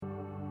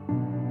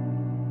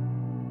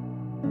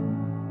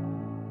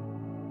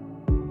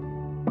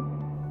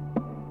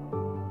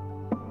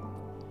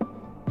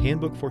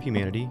Handbook for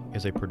Humanity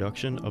is a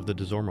production of the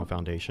DeZormo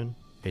Foundation,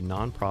 a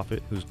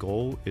nonprofit whose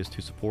goal is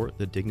to support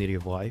the dignity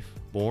of life,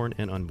 born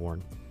and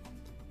unborn.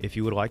 If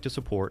you would like to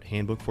support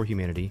Handbook for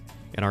Humanity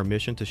and our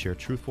mission to share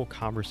truthful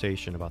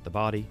conversation about the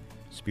body,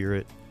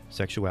 spirit,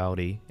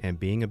 sexuality, and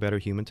being a better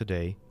human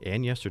today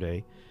and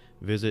yesterday,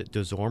 visit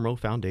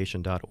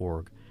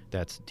DeZormoFoundation.org.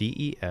 That's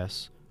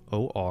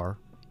DeSormeaux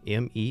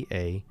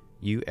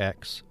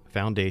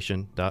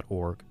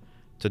Foundation.org.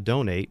 To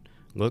donate,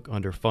 look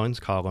under Funds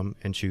column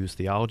and choose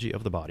Theology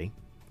of the Body.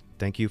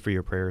 Thank you for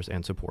your prayers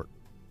and support.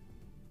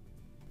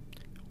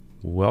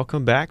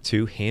 Welcome back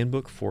to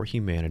Handbook for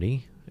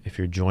Humanity. If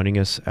you're joining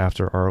us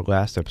after our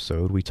last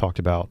episode, we talked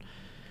about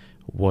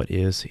what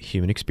is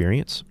human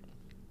experience.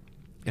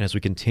 And as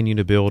we continue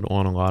to build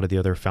on a lot of the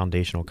other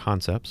foundational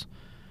concepts,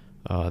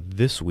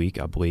 this week,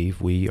 I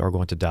believe, we are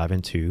going to dive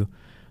into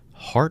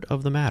heart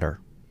of the matter.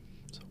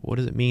 So what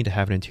does it mean to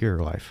have an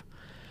interior life?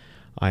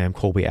 I am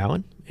Colby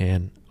Allen,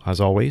 and as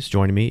always,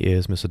 joining me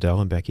is Miss Adele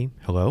and Becki.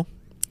 Hello.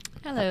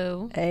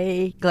 Hello.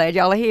 Hey, glad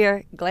y'all are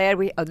here.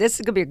 This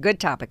is going to be a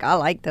good topic. I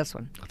like this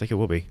one. I think it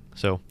will be.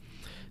 So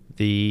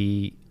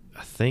I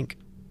think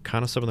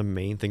kind of some of the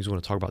main things we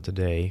want to talk about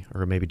today,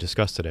 or maybe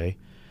discuss today,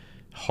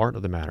 heart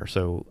of the matter.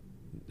 So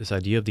this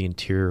idea of the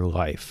interior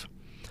life.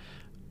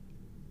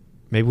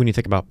 Maybe when you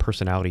think about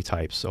personality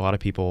types, a lot of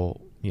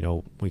people,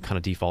 we kind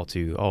of default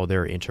to,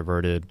 they're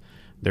introverted,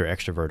 they're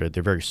extroverted,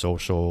 they're very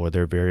social, or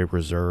they're very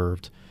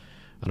reserved.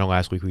 I know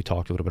last week we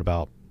talked a little bit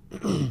about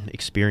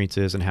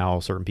experiences and how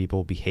certain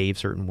people behave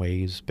certain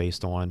ways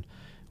based on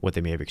what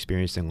they may have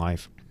experienced in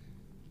life.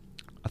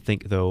 I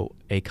think, though,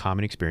 a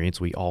common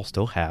experience we all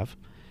still have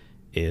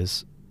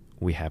is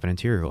we have an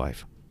interior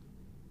life.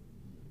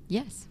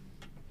 Yes.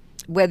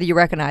 Whether you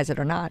recognize it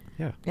or not.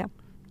 Yeah. Yeah.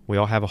 We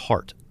all have a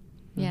heart.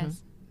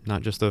 Yes.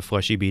 Not just a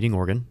fleshy beating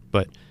organ,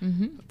 but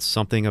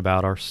something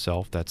about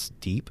ourself that's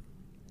deep,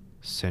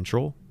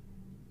 central,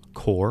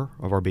 core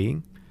of our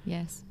being.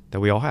 Yes. That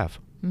we all have.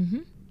 Mm-hmm.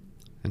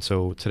 And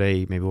so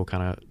today, maybe we'll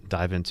kind of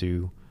dive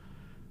into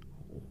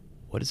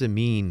what does it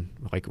mean,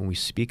 like when we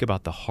speak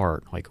about the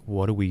heart, like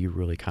what are we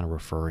really kind of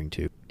referring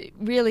to?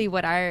 Really,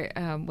 what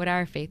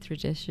our faith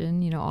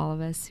tradition, all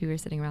of us who are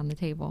sitting around the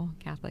table,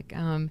 Catholic,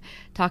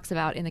 talks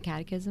about in the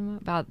Catechism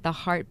about the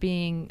heart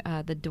being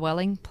the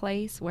dwelling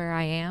place where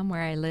I am,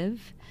 where I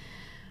live.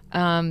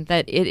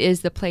 That it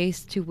is the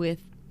place to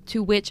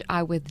which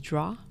I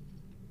withdraw.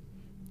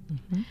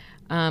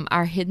 Mm-hmm.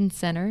 Our hidden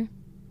center.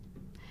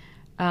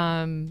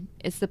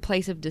 It's the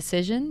place of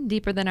decision,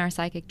 deeper than our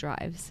psychic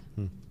drives.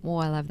 Oh,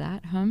 I love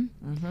that.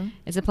 Mm-hmm.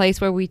 It's a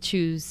place where we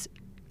choose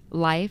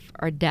life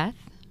or death,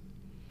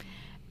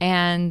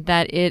 and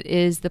that it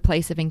is the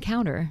place of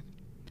encounter.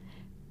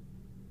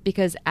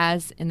 Because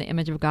as in the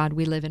image of God,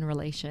 we live in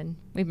relation.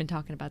 We've been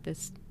talking about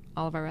this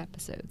all of our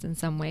episodes. In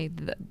some way,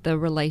 the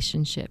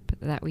relationship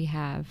that we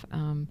have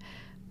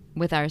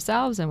with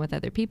ourselves and with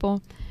other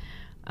people.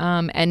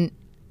 And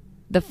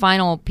the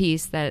final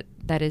piece that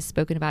is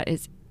spoken about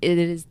is it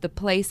is the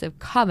place of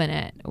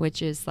covenant,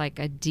 which is like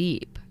a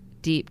deep,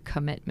 deep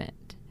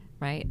commitment,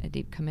 right? A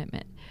deep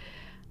commitment,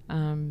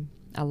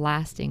 a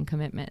lasting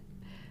commitment.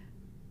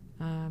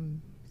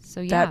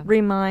 So yeah. That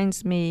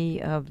reminds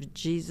me of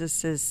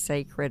Jesus's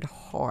Sacred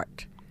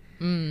Heart.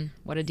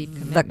 What a deep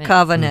commitment. The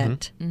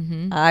covenant.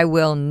 Mm-hmm. I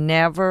will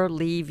never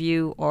leave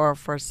you or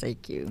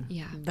forsake you.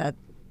 Yeah. That,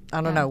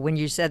 I don't know, when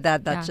you said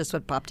that, that's just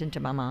what popped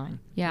into my mind.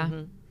 Yeah.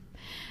 Mm-hmm.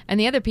 And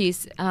the other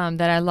piece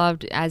that I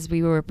loved as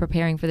we were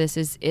preparing for this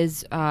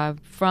is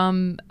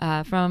from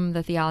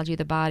the Theology of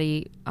the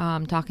Body,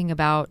 talking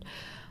about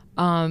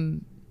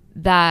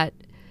that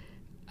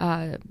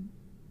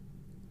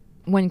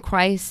when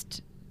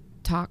Christ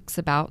talks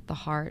about the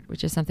heart,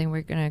 which is something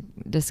we're going to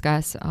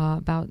discuss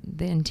about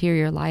the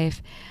interior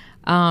life,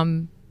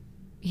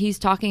 he's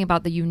talking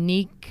about the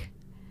unique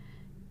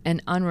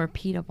and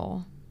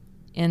unrepeatable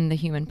in the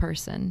human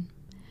person.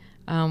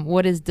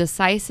 What is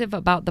decisive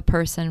about the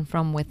person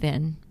from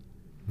within.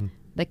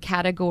 The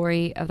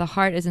category of the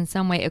heart is in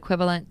some way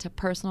equivalent to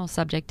personal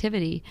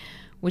subjectivity,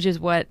 which is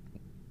what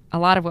a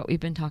lot of what we've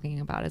been talking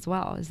about as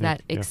well, is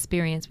that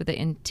experience with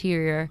the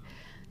interior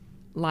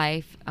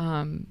life,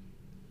 in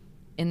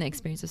the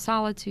experience of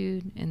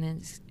solitude, in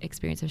the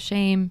experience of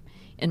shame,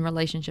 in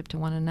relationship to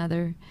one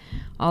another.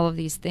 All of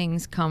these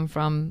things come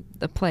from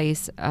the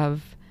place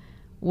of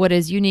what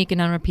is unique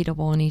and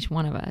unrepeatable in each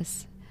one of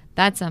us.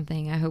 That's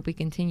something I hope we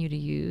continue to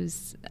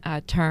use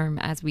term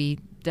as we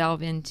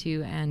delve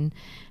into and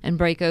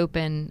break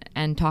open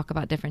and talk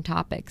about different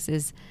topics,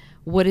 is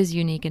what is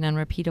unique and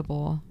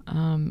unrepeatable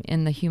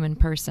in the human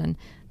person,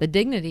 the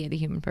dignity of the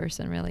human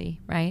person, really,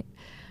 right?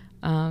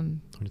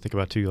 When you think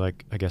about too,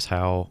 like I guess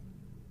how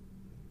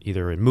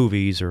either in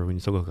movies or when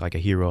you look like a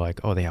hero,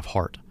 like they have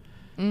heart.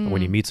 Or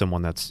when you meet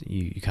someone that's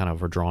you kind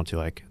of are drawn to,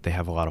 like they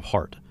have a lot of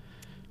heart,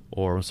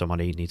 or when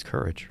somebody needs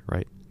courage,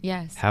 right?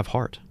 Yes. Have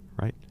heart.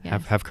 Right?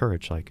 Yes. Have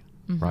courage, like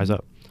rise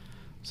up.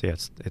 So yeah,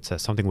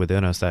 it's something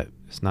within us that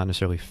it's not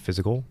necessarily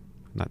physical,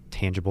 not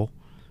tangible,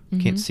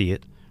 can't see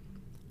it,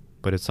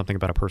 but it's something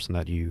about a person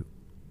that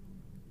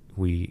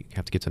we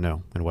have to get to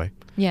know in a way.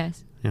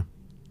 Yes. Yeah.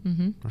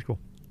 Mm-hmm. That's cool.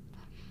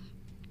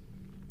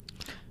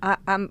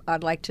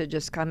 I'd like to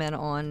just comment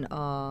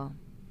on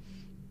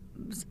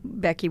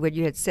Becki, what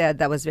you had said.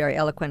 That was very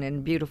eloquent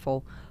and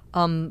beautiful.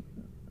 What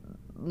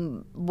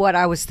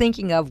I was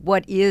thinking of,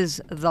 what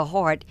is the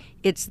heart?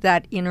 It's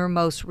that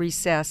innermost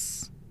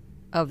recess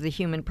of the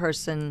human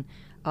person,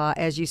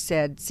 as you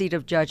said, seat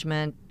of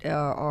judgment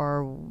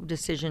or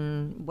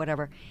decision,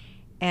 whatever,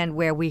 and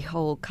where we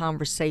hold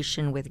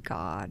conversation with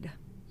God.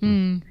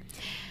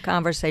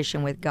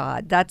 Conversation with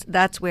God.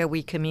 That's where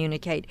we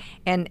communicate.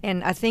 And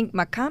I think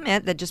my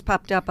comment that just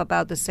popped up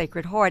about the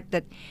Sacred Heart,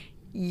 that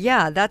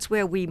that's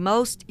where we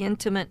most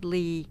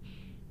intimately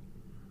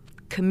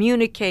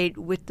communicate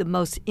with the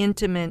most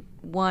intimate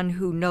one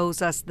who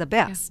knows us the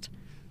best.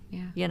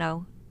 Yeah. You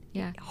know?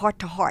 Yeah. Heart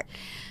to heart.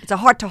 It's a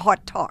heart to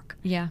heart talk.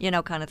 Yeah. You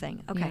know, kind of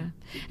thing. Okay. Yeah.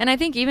 And I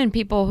think even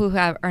people who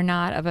are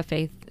not of a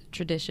faith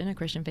tradition, a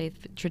Christian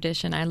faith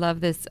tradition, I love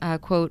this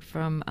quote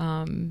from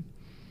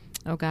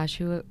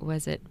who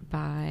was it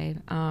by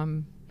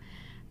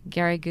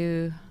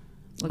Garrigou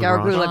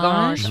Lagrange,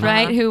 Lagrange,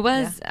 right? Who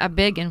was a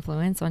big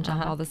influence on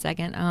John Paul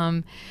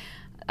II.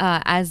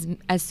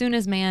 As soon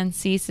as man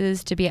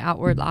ceases to be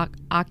outward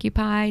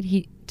occupied,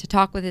 to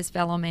talk with his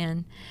fellow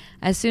man,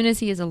 as soon as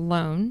he is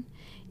alone,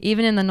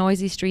 even in the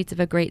noisy streets of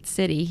a great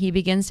city, he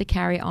begins to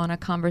carry on a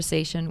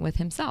conversation with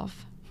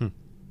himself.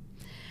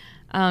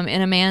 In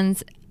a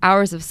man's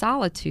hours of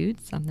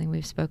solitude, something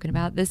we've spoken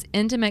about, this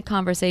intimate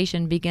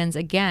conversation begins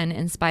again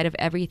in spite of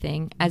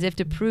everything, as if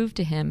to prove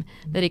to him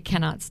that it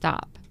cannot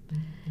stop.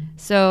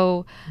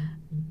 So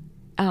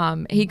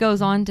he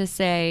goes on to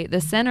say,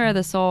 the center of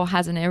the soul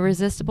has an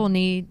irresistible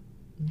need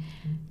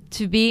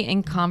to be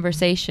in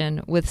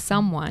conversation with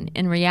someone.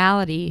 In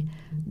reality,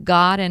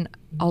 God and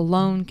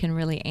alone can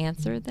really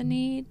answer the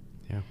need.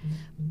 Yeah.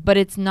 But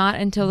it's not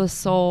until the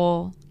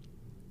soul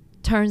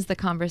turns the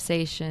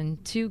conversation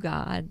to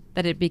God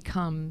that it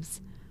becomes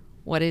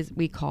what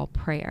we call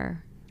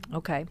prayer.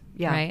 Okay.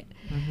 Yeah. Right?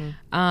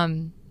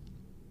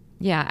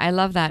 Yeah, I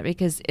love that,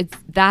 because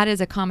that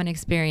is a common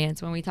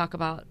experience when we talk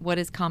about what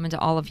is common to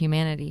all of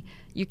humanity.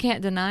 You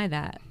can't deny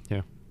that.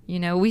 Yeah.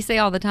 You know, we say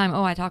all the time,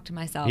 "Oh, I talk to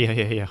myself."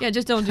 Yeah. Yeah,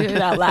 just don't do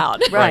it out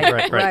loud.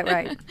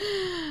 Right.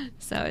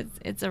 So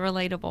it's a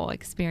relatable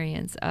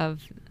experience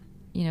of,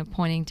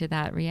 pointing to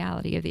that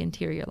reality of the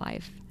interior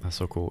life. That's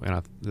so cool.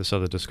 And this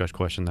other discussion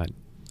question that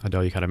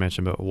Adele, you kind of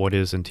mentioned, but what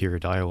is interior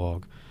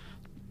dialogue?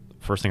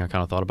 First thing I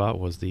kind of thought about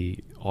was the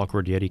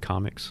Awkward Yeti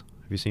comics.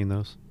 Have you seen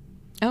those?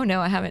 Oh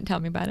no, I haven't. Tell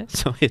me about it.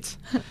 So it's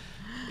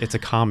a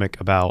comic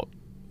about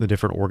the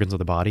different organs of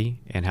the body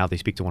and how they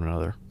speak to one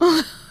another.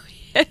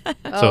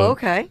 So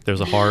okay.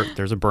 There's a heart,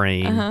 there's a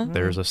brain,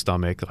 there's a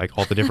stomach, like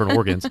all the different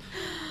organs,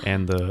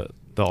 and the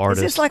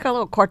artist. Is this like a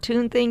little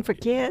cartoon thing for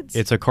kids?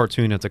 It's a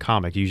cartoon. It's a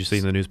comic. You usually see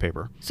in the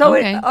newspaper. So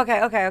Okay.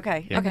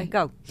 Okay, Yeah. okay,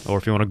 go. Or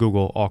if you want to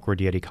Google Awkward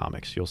Yeti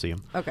comics, you'll see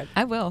them. Okay.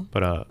 I will.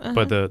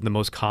 But the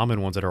most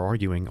common ones that are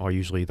arguing are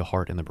usually the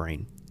heart and the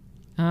brain.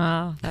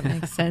 Oh, that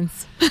makes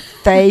sense.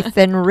 Faith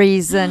and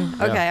reason.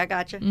 Yeah. Okay, I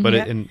got you. But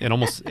in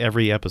almost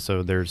every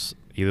episode, there's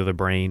either the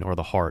brain or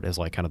the heart as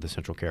like kind of the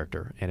central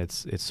character, and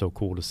it's so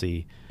cool to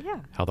see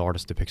how the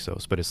artist depicts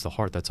those. But it's the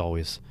heart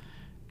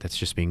that's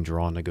just being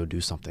drawn to go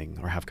do something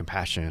or have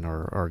compassion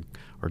or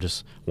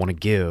just want to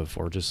give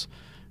or just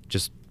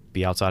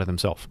be outside of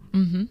themselves.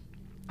 Mm-hmm.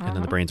 And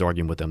then the brain's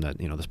arguing with them that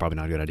that's probably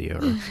not a good idea,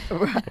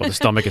 or the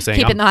stomach is saying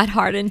Keeping that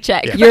heart in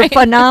check. Yeah. Your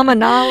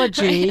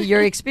phenomenology,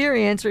 your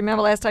experience.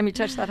 Remember last time you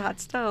touched that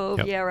hot stove?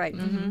 Yep. Yeah, right.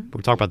 But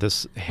we talk about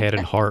this head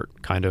and heart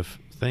kind of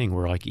thing,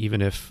 where like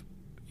even if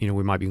we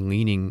might be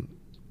leaning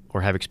or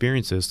have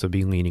experiences to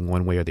be leaning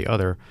one way or the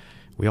other,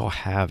 we all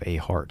have a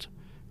heart.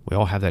 We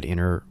all have that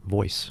inner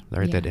voice,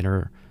 right? Yeah.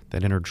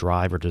 That inner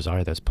drive or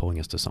desire that's pulling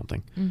us to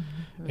something.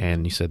 Mm-hmm.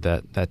 And you said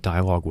that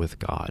dialogue with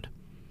God.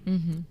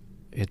 Mm-hmm.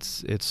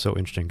 It's so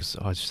interesting, because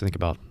I just think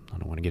about, I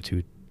don't want to get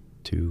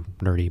too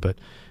nerdy, but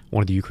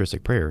one of the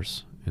Eucharistic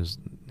prayers is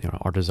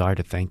our desire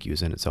to thank you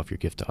is in itself your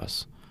gift to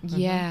us.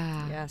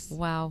 Yeah. Yes.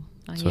 Wow.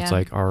 So it's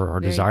like our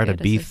Very desire to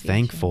good be association.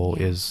 thankful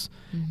Yeah. is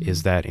Mm-hmm.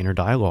 that inner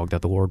dialogue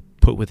that the Lord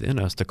put within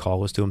us to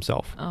call us to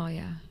Himself. Oh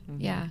yeah.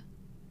 Mm-hmm. Yeah.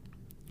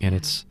 And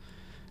it's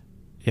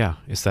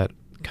that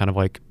kind of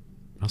like,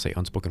 I'll say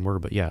unspoken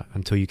word, but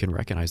until you can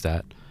recognize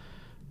that,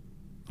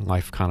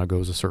 life kind of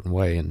goes a certain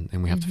way, and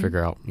we have to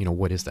figure out,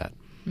 what is that?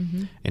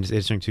 Mm-hmm. And it's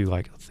interesting to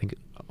I think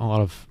a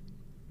lot of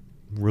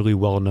really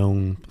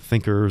well-known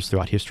thinkers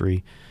throughout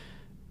history,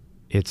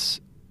 it's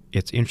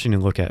interesting to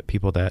look at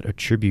people that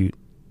attribute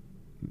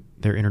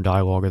their inner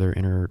dialogue or their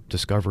inner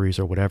discoveries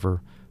or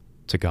whatever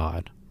to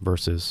God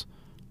versus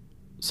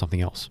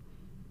something else,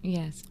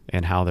 Yes.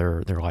 and how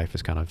their life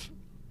has kind of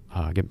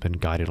been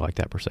guided like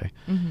that per se.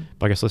 Mm-hmm.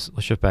 But I guess let's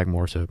shift back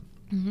more to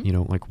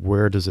Mm-hmm. like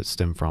where does it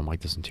stem from,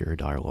 like this interior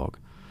dialogue?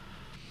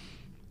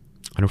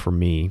 I know for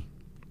me,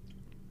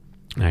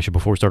 and actually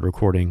before we started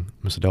recording,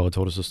 Miss Adele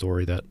told us a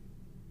story that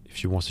if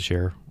she wants to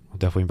share, I'll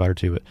definitely invite her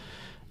to it.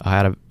 I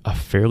had a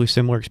fairly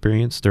similar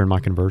experience during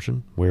my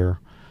conversion where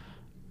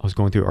I was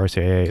going through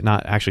RCIA,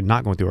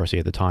 not going through RCIA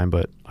at the time,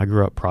 but I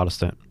grew up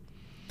Protestant.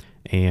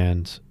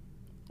 And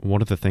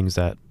one of the things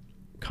that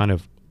kind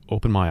of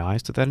opened my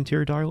eyes to that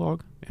interior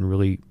dialogue and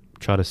really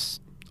try to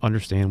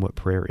understand what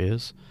prayer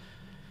is.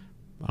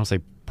 I don't say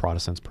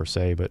Protestants per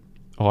se, but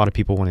a lot of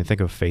people, when they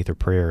think of faith or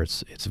prayer,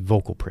 it's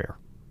vocal prayer.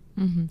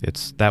 Mm-hmm.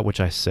 It's that which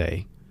I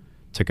say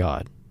to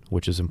God,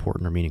 which is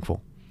important or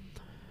meaningful.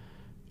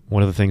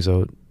 One of the things,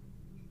 though,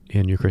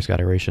 in Eucharistic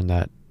adoration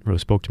that really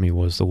spoke to me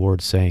was the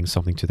Lord saying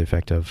something to the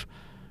effect of,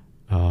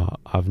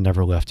 I've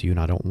never left you and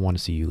I don't want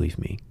to see you leave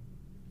me.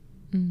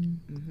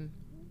 Mm-hmm. Mm-hmm.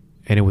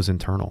 And it was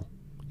internal.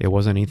 It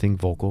wasn't anything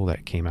vocal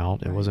that came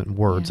out. It Right. wasn't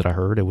words that I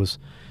heard. It was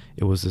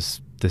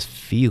this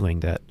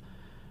feeling that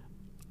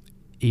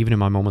even in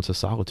my moments of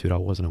solitude, I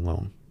wasn't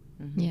alone.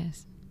 Mm-hmm.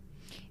 Yes.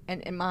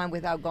 And mine,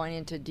 without going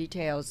into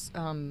details,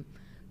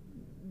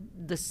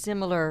 the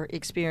similar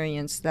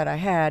experience that I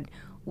had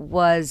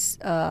was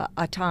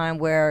a time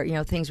where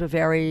things were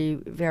very,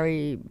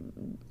 very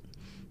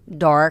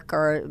dark,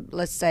 or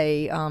let's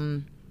say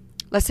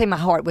my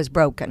heart was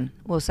broken.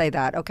 We'll say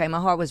that. Okay, my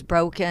heart was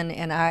broken,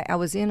 and I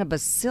was in a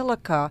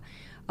basilica,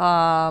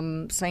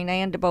 Saint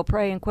Anne de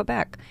Beaupré in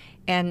Quebec.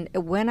 And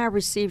when I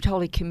received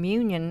Holy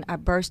Communion, I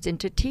burst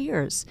into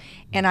tears,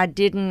 and I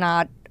did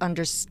not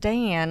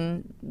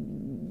understand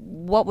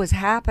what was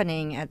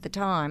happening at the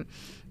time.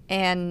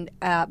 And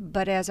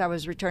but as I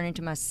was returning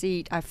to my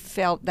seat, I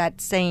felt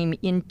that same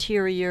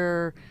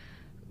interior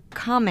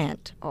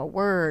comment or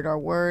word or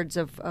words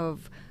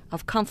of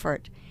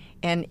comfort,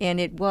 and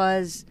it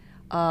was,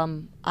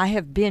 I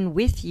have been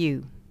with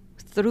you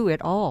through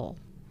it all.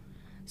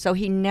 So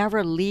he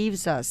never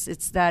leaves us.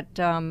 It's that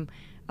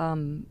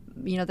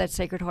that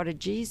Sacred Heart of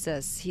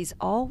Jesus. He's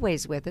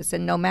always with us,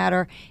 and no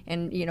matter.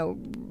 And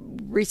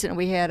recently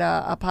we had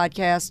a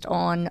podcast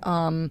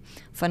on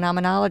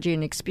phenomenology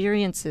and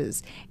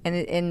experiences,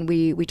 and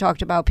we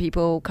talked about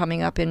people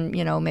coming up in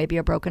maybe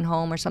a broken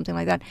home or something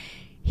like that.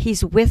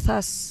 He's with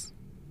us.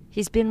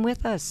 He's been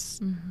with us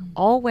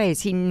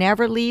always. He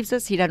never leaves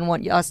us. He doesn't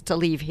want us to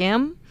leave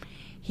him.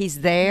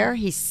 He's there.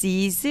 He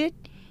sees it.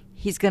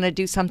 He's going to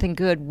do something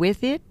good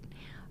with it.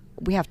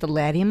 We have to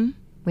let him.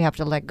 We have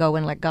to let go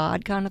and let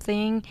God, kind of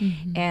thing,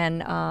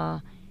 and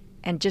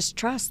just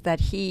trust that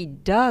he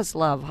does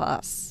love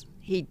us.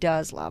 He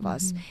does love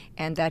us,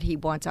 and that he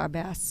wants our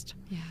best.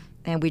 Yeah.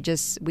 And we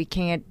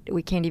can't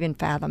even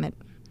fathom it,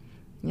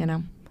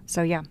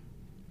 So yeah,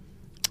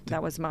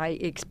 that was my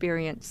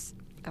experience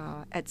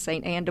at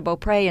Saint Anne de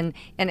Beaupré,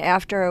 and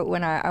after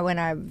when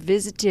I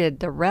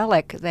visited the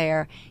relic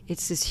there,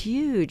 it's this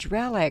huge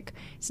relic.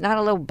 It's not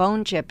a little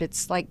bone chip.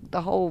 It's like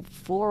the whole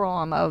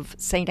forearm of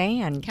Saint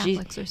Anne.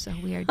 Catholics are so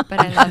weird, but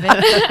I love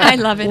it. I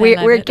love it.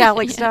 Weird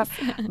Catholic stuff.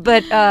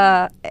 But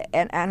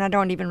and I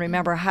don't even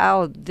remember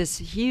how this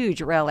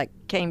huge relic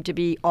came to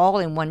be all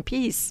in one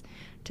piece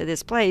to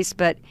this place,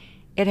 but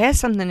it has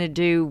something to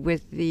do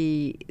with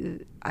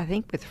I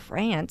think with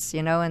France,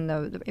 and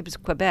it was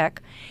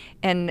Quebec,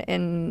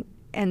 and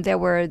there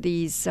were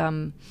these.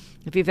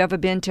 If you've ever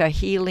been to a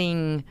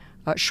healing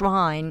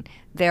shrine,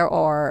 there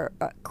are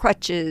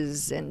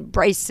crutches and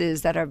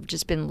braces that have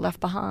just been left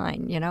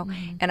behind,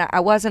 And I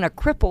wasn't a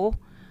cripple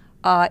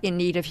in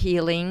need of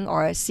healing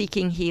or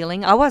seeking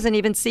healing. I wasn't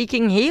even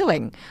seeking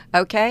healing.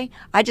 Okay,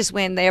 I just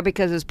went there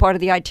because it was part of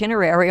the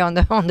itinerary on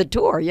the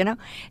tour,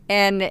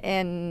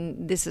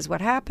 and this is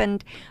what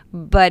happened.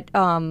 But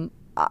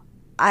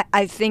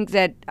I think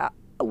that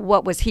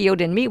what was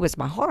healed in me was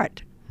my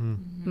heart.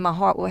 My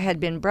heart had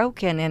been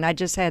broken, and I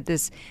just had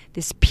this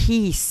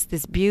peace,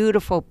 this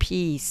beautiful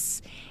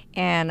peace.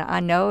 And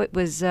I know it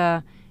was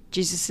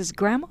Jesus's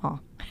grandma.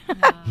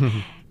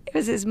 It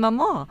was his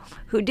mama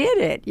who did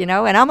it,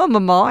 and I'm a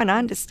mama, and I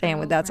understand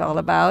what that's all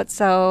about.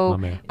 So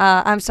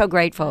I'm so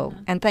grateful,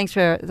 and thanks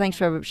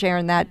for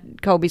sharing that,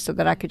 Colby, so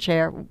that I could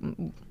share,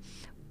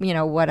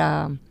 what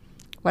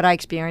I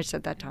experienced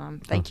at that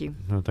time. Thank you.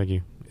 No, thank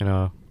you. And I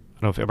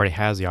don't know if everybody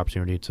has the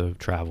opportunity to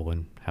travel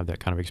and have that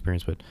kind of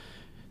experience, but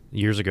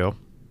years ago,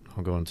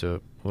 I'll go into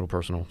a little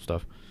personal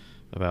stuff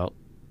about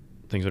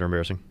things that are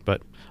embarrassing.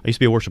 But I used to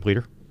be a worship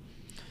leader.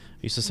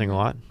 I used to sing a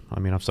lot. I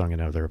mean, I've sung in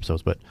other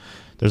episodes, but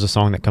there's a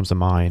song that comes to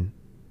mind,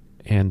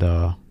 and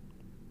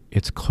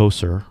it's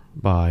Closer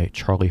by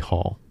Charlie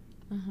Hall.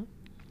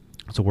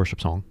 It's a worship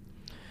song.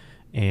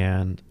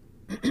 And,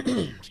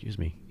 excuse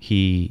me,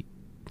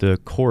 the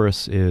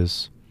chorus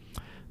is,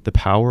 the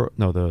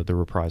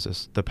reprise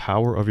is, the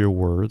power of your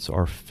words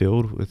are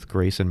filled with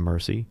grace and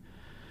mercy.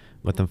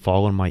 Let them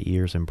fall on my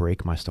ears and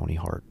break my stony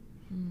heart.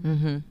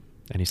 And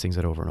he sings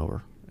it over and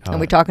over. And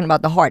we're talking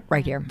about the heart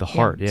right here. The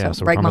heart, yeah.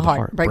 So break my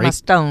heart. Break my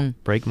stone.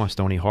 Break my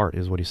stony heart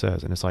is what he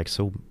says. And it's like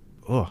so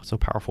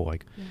powerful,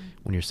 like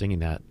when you're singing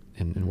that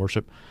in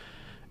worship.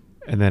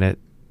 And then it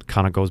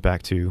kind of goes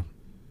back to,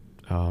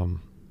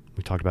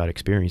 we talked about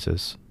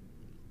experiences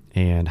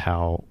and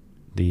how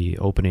the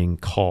opening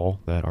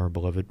call that our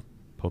beloved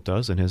Pope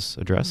does in his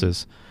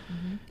addresses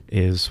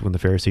is when the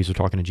Pharisees are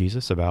talking to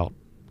Jesus about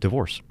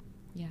divorce.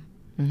 Yeah.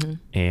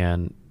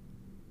 And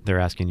they're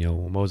asking,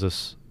 well,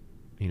 Moses,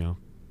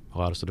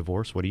 allowed us to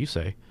divorce. What do you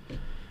say?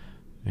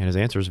 And his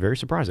answer is very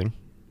surprising,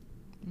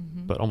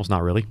 but almost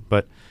not really.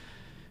 But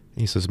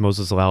he says,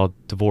 Moses allowed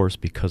divorce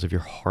because of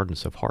your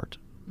hardness of heart.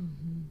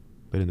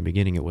 But in the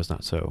beginning, it was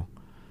not so.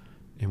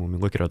 And when we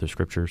look at other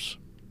scriptures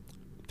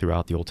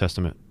throughout the Old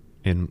Testament,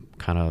 and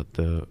kind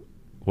of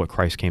what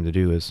Christ came to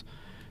do is,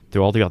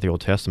 throughout the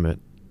Old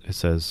Testament, it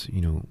says,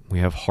 we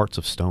have hearts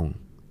of stone.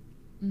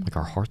 Like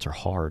our hearts are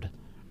hard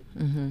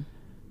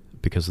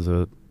because of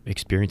the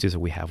experiences that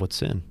we have with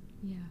sin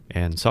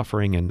and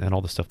suffering and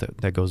all the stuff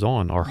that goes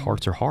on. Our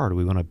hearts are hard.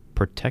 We want to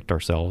protect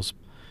ourselves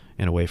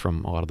in a way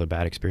from a lot of the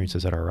bad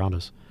experiences that are around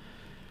us.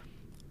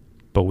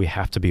 But we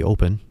have to be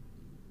open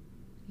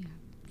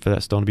for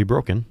that stone to be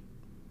broken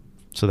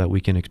so that we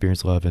can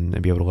experience love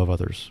and be able to love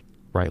others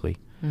rightly.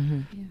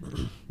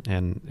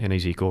 And in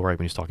Ezekiel, right,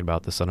 when he's talking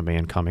about the Son of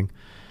Man coming,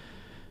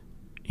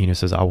 it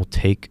says, I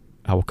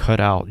will cut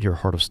out your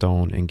heart of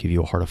stone and give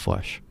you a heart of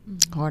flesh.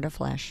 Heart of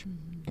flesh.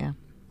 Yeah.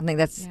 I think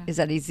is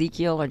that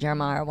Ezekiel or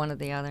Jeremiah or one or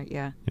the other?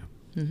 Yeah.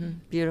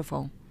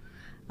 Beautiful.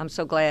 I'm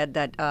so glad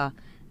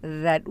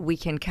that we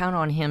can count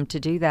on him to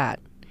do that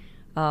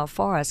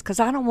for us, because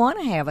I don't want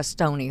to have a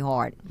stony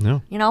heart.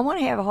 No. I want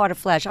to have a heart of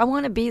flesh. I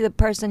want to be the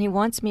person he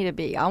wants me to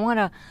be. I want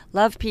to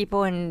love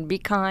people and be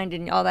kind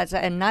and all that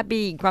stuff, and not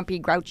be grumpy,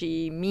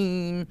 grouchy,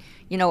 mean,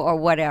 or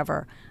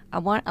whatever. I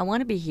want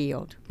to be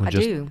healed. Well, I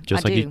do.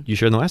 Just like you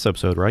shared in the last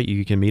episode, right?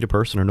 You can meet a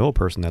person or know a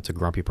person that's a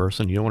grumpy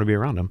person. You don't want to be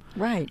around them.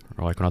 Right.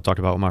 Or like when I talked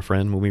about with my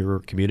friend when we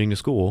were commuting to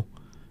school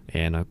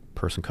and a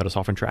person cut us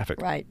off in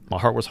traffic. Right. My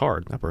heart was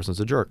hard. That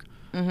person's a jerk.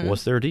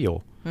 What's their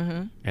deal?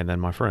 And then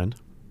my friend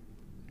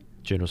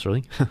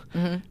generously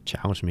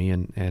challenged me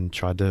and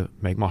tried to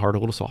make my heart a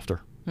little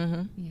softer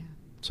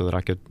so that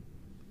I could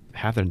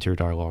have that interior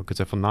dialogue. Because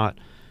if we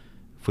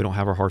don't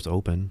have our hearts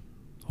open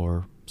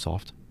or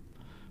soft,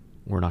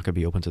 we're not going to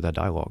be open to that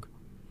dialogue.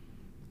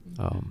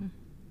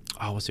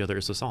 What's the other?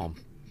 It's the psalm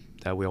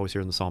that we always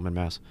hear in the psalm in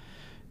Mass.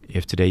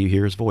 If today you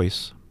hear his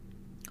voice,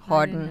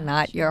 harden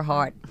not your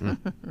heart.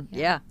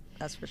 Yeah,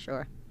 that's for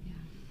sure.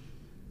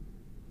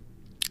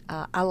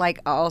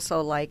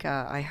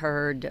 I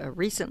heard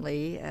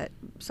recently at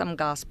some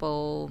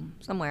gospel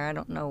somewhere, I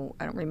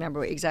don't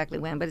remember exactly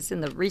when, but it's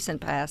in the recent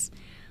past,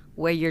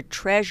 where your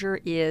treasure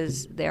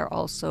is, there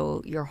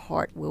also your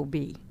heart will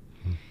be.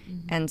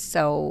 And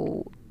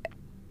so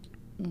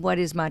what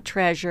is my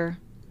treasure?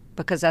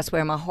 Because that's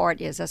where my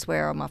heart is. That's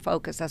where my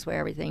focus. That's where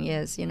everything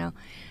is,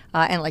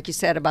 And like you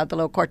said about the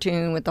little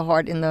cartoon with the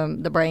heart in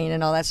the brain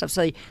and all that stuff.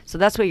 So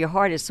that's where your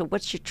heart is. So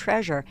what's your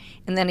treasure?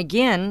 And then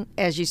again,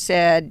 as you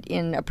said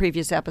in a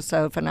previous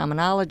episode,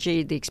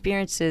 phenomenology, the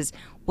experiences,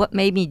 what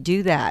made me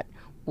do that?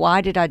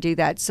 Why did I do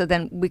that? So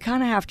then we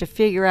kind of have to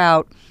figure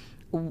out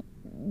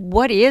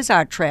what is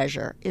our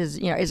treasure?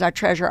 Is our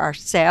treasure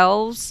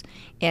ourselves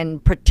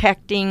and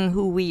protecting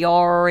who we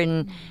are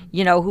and,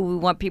 who we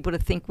want people to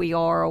think we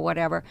are or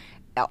whatever?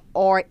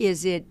 Or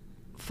is it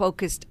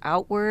focused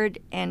outward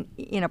and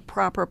in a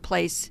proper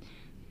place,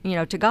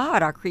 to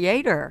God, our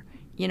Creator,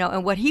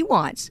 and what He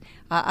wants?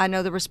 I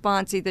know the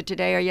response either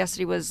today or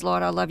yesterday was,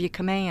 Lord, I love your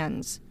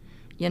commands,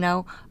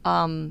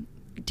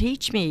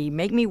 teach me,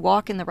 make me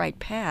walk in the right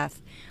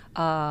path.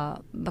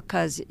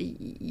 Because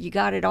you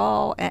got it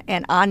all,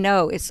 and I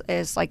know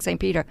it's like St.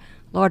 Peter,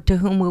 Lord, to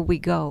whom will we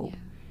go?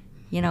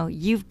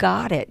 You've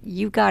got it.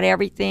 You've got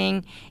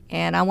everything,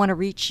 and I want to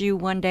reach you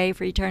one day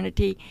for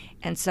eternity.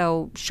 And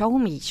so show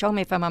me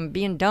if I'm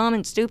being dumb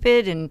and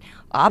stupid and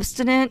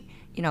obstinate,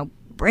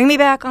 bring me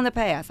back on the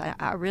path.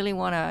 I really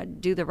want to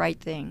do the right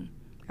thing.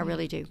 I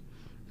really do.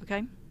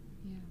 Okay?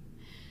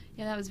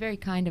 Yeah, that was very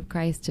kind of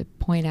Christ to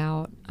point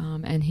out,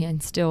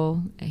 and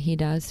still he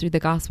does through the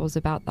Gospels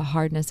about the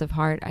hardness of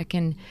heart. I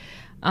can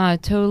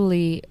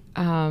totally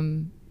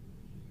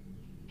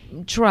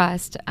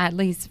trust, at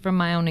least from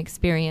my own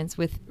experience,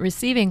 with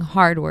receiving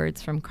hard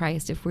words from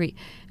Christ. If we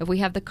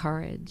have the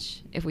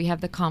courage, if we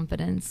have the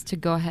confidence to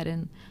go ahead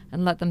and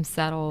let them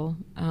settle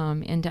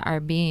into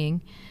our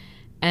being,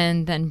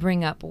 and then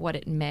bring up what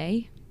it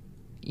may,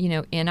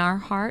 in our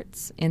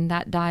hearts, in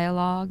that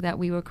dialogue that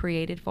we were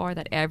created for,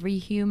 that every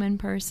human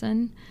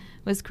person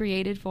was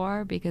created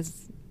for,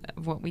 because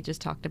of what we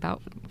just talked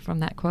about from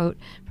that quote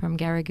from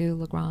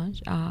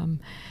Garrigou-Lagrange.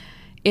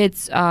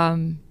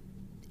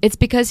 It's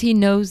because he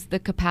knows the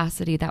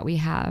capacity that we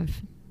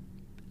have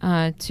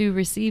to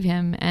receive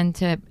him and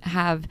to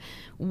have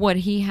what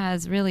he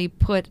has really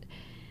put,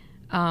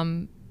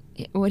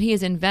 what he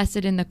has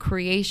invested in the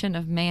creation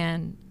of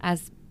man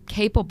as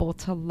capable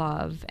to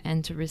love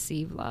and to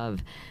receive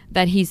love,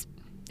 that he's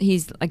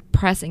like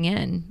pressing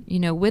in,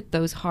 with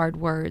those hard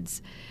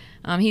words.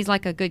 He's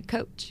like a good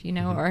coach,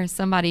 or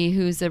somebody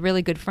who's a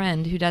really good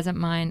friend who doesn't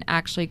mind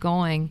actually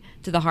going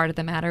to the heart of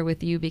the matter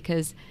with you,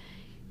 because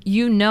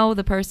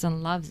the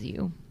person loves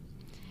you,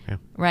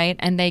 right?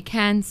 And they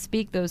can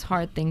speak those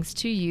hard things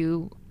to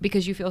you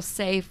because you feel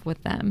safe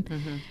with them.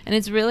 And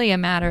it's really a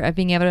matter of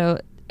being able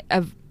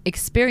of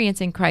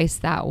experiencing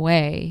Christ that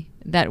way,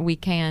 that we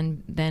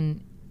can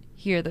then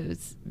hear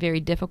those very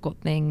difficult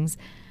things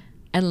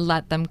and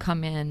let them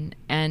come in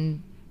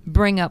and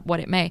bring up what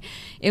it may.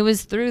 It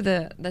was through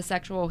the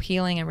sexual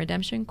healing and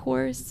redemption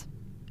course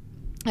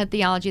at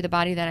Theology of the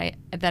Body that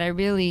I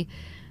really,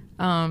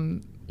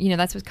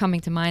 that's what's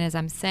coming to mind as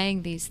I'm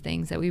saying these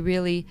things, that we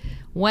really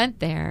went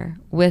there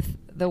with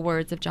the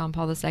words of John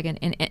Paul II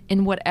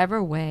in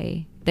whatever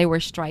way they were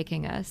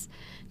striking us,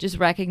 just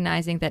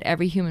recognizing that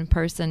every human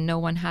person, no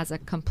one has a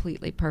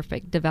completely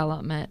perfect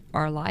development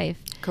or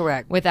life.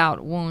 Correct.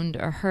 Without wound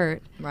or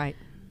hurt. Right.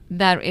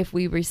 That if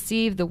we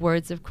receive the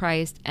words of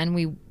Christ and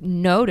we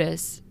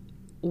notice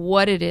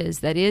what it is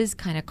that is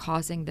kind of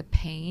causing the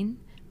pain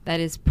that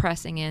is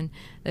pressing in,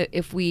 that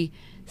if we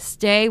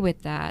stay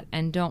with that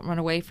and don't run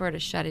away for it or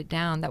shut it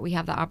down, that we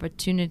have the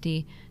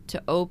opportunity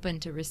to open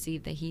to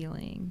receive the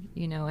healing,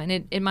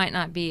 and it might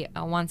not be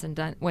a once and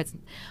done. What's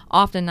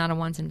often not a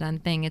once and done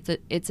thing.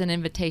 It's an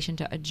invitation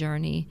to a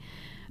journey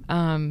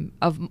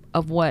of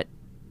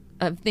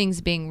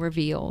things being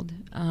revealed,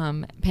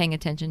 paying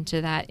attention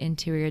to that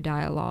interior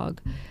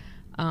dialogue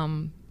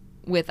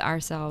with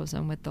ourselves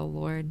and with the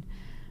Lord.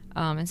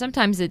 And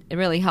sometimes it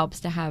really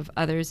helps to have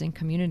others in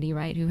community,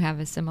 right, who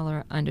have a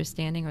similar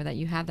understanding, or that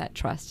you have that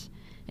trust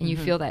and you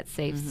feel that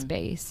safe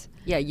space.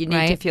 Yeah, you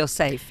need to feel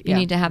safe. You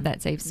need to have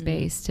that safe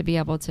space to be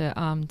able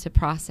to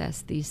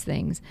process these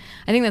things.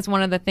 I think that's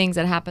one of the things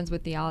that happens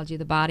with Theology of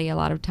the Body a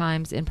lot of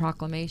times in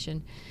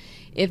proclamation.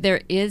 If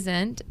there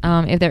isn't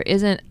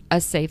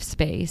a safe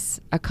space,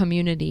 a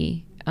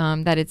community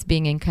that it's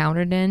being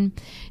encountered in,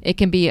 it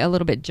can be a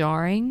little bit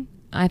jarring.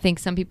 I think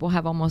some people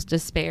have almost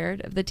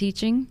despaired of the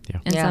teaching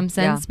in some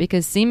sense,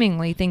 because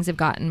seemingly things have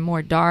gotten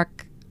more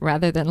dark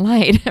rather than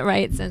light,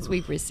 right, since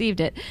we've received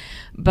it.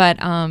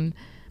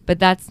 But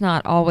that's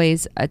not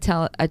always a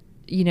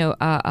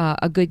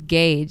good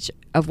gauge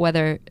of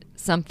whether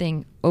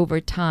something over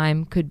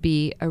time could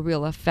be a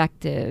real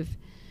effective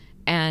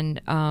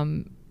and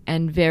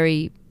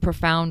very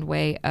profound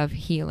way of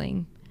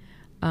healing.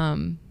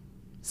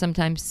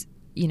 Sometimes,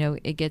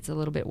 it gets a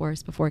little bit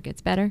worse before it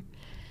gets better.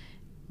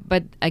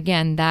 But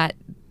again, that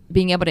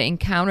being able to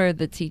encounter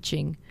the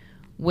teaching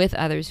with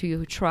others who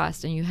you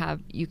trust, and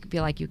you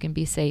feel like you can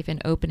be safe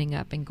in opening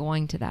up and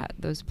going to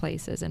those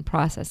places and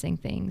processing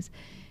things,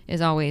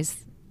 is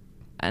always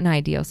an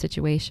ideal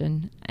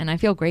situation. And I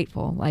feel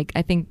grateful. Like,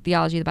 I think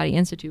Theology of the Body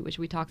Institute, which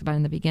we talked about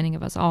in the beginning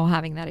of us all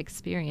having that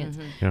experience,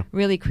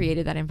 really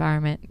created that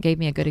environment, gave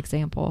me a good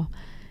example,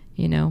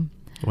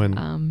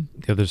 When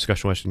the other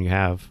discussion question you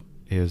have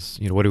is,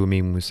 what do we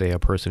mean when we say a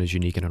person is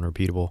unique and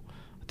unrepeatable?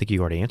 I think you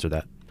already answered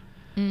that.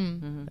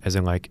 Mm-hmm. As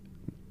in, like,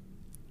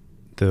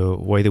 the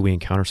way that we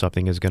encounter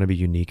something is going to be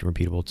unique and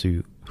repeatable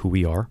to who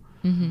we are.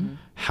 Mm-hmm.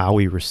 How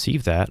we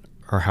receive that,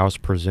 or how it's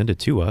presented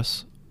to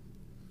us,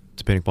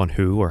 depending upon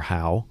who or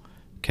how,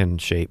 can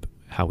shape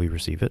how we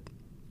receive it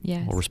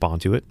or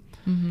respond to it.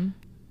 Mm-hmm.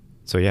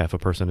 So if a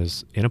person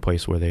is in a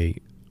place where they,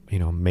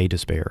 may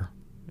despair,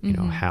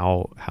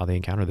 how they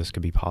encounter this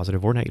could be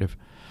positive or negative.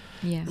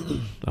 Yeah.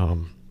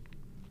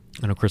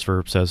 I know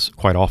Christopher says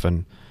quite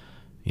often,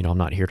 I'm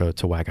not here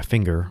to wag a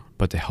finger,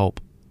 but to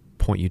help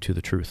point you to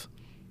the truth,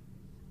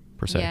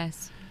 per se.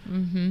 Yes.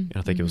 Mm-hmm. And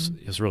I think it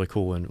was really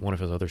cool. In one of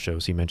his other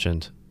shows, he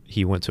mentioned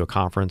he went to a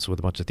conference with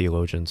a bunch of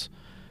theologians,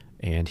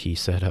 and he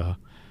said,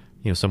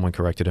 someone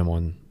corrected him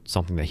on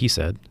something that he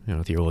said.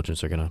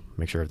 Theologians are going to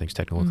make sure everything's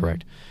technically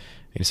correct.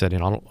 And he said, I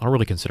don't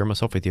really consider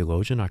myself a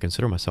theologian. I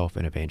consider myself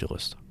an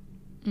evangelist.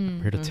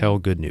 I'm here to tell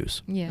good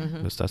news. Yeah.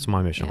 That's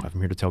my mission in life.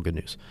 I'm here to tell good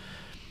news.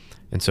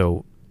 And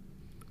so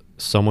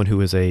someone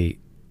who is a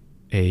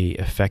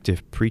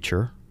effective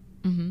preacher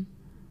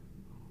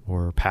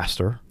or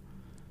pastor,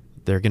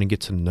 they're going to get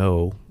to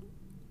know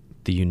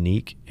the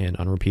unique and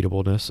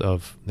unrepeatableness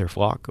of their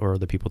flock or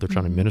the people they're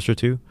trying to minister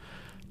to,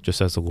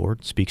 just as the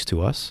Lord speaks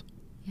to us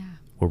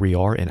where we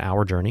are in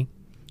our journey.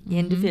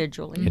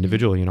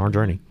 Individually in our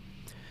journey.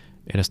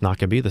 And it's not going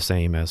to be the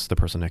same as the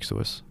person next to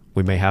us.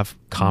 We may have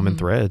common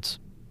threads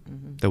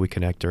that we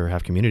connect or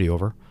have community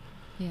over.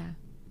 Yeah.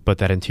 But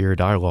that interior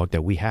dialogue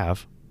that we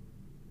have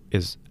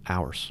is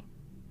ours.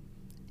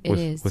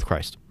 With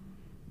Christ.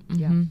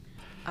 Yeah.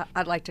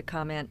 I'd like to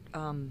comment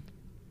on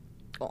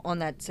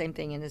that same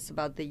thing, and it's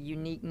about the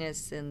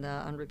uniqueness and the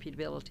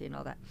unrepeatability and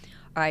all that.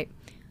 All right.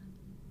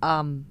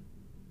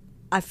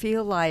 I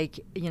feel like,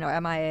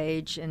 at my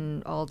age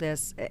and all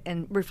this,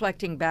 and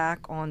reflecting back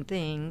on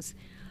things,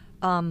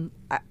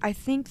 I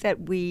think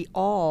that we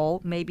all,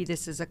 maybe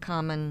this is a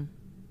common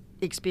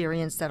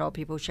experience that all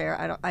people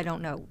share. I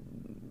don't know.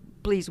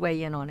 Please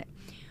weigh in on it.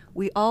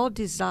 We all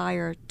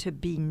desire to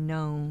be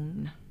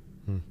known.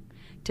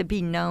 To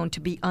be known, to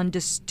be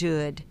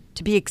understood,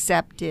 to be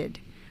accepted,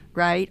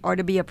 right? Or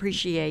to be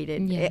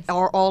appreciated,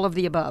 or all of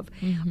the above.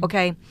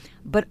 Okay?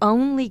 But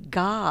only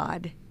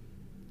God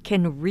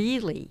can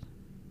really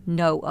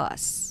know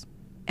us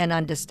and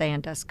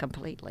understand us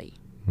completely,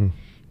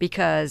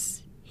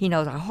 because He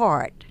knows our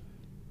heart,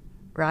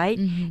 right?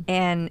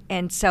 And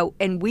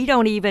we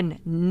don't even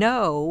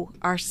know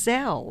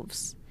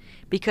ourselves,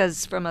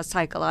 because from a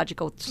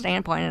psychological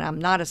standpoint, and I'm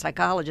not a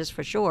psychologist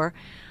for sure,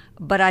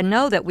 but I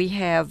know that we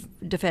have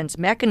defense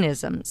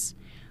mechanisms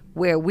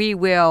where we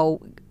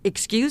will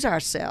excuse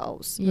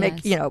ourselves,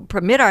 Yes.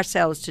 permit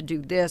ourselves to do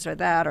this or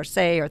that or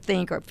say or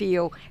think or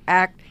feel,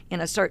 act in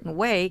a certain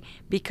way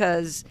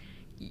because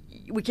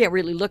we can't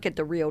really look at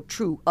the real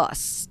true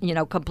us,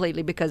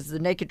 completely because the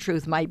naked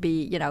truth might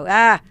be, no,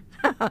 I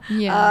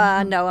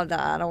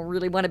don't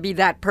really want to be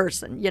that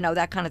person,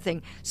 that kind of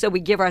thing. So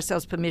we give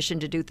ourselves permission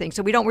to do things.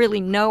 So we don't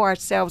really know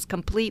ourselves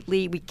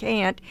completely. We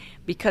can't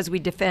because we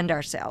defend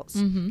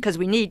ourselves because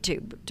we need to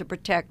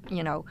protect,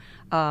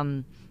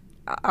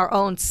 our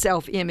own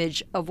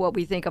self-image of what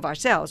we think of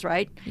ourselves,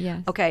 right?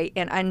 Yes. Okay,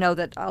 and I know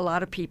that a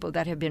lot of people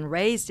that have been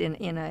raised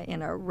in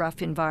a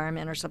rough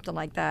environment or something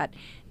like that,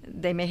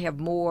 they may have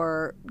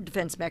more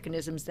defense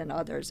mechanisms than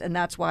others, and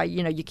that's why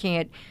you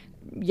can't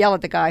yell at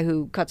the guy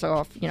who cuts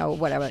off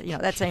whatever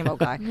that same old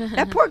guy.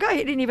 That poor guy,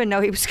 he didn't even know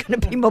he was going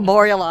to be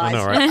memorialized. I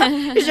know,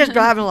 right? He's just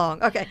driving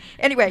along. Okay.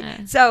 Anyway,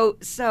 so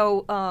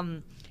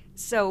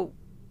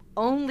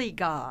only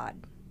God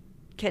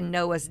can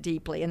know us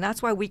deeply, and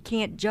that's why we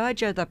can't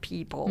judge other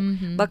people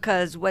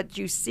because what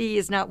you see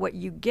is not what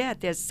you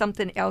get. There's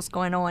something else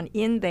going on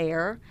in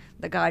there,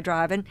 the guy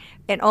driving,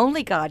 and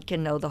only God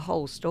can know the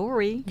whole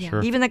story. Yeah.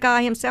 Sure. Even the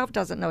guy himself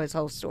doesn't know his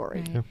whole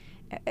story. Right.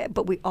 Yeah.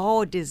 But we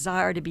all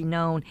desire to be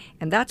known,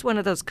 and that's one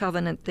of those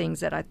covenant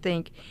things that I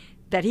think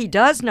that he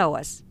does know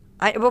us.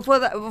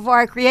 Before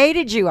I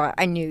created you,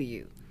 I knew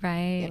you.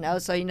 Right.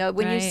 So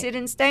when you Right. sit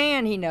and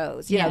stand, he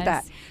knows. Yes.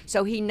 That.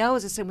 So he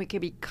knows us, and we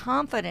can be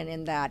confident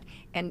in that,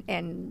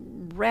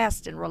 and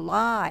rest and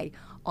rely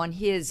on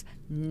his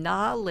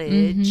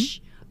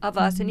knowledge of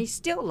us, and he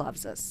still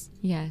loves us,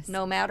 Yes.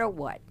 no matter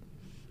what.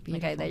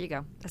 Beautiful. Okay, there you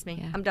go. That's me.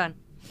 Yeah. I'm done.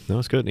 No,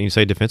 it's good. And you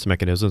say defense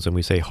mechanisms, and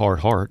we say hard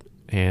heart,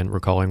 and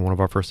recalling one of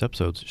our first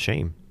episodes,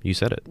 shame. You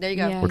said it. There you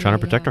go. Yeah. We're trying to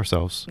protect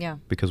ourselves Yeah.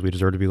 because we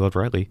deserve to be loved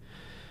rightly.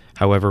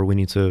 However, we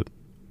need to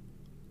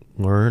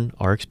learn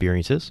our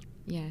experiences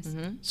Yes.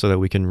 Mm-hmm. so that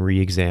we can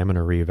re-examine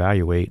or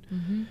reevaluate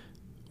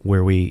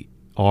where we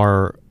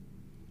are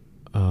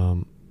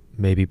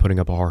maybe putting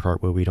up a hard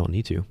heart where we don't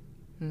need to.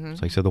 Mm-hmm.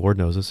 So like I said, the Lord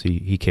knows us.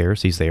 He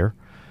cares. He's there.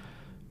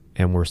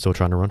 And we're still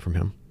trying to run from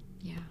him.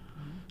 Yeah.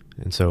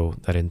 And so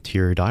that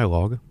interior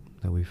dialogue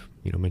that we've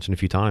mentioned a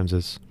few times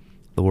is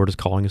the Lord is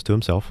calling us to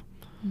himself.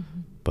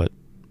 But,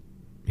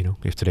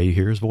 if today you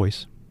hear his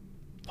voice,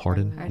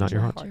 harden Harden not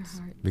your your heart.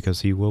 hearts.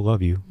 Because he will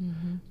love you.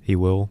 He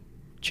will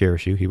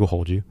cherish you. He will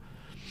hold you.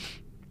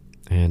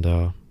 And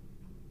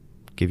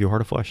give you a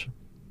heart of flesh.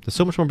 It's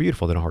so much more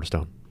beautiful than a heart of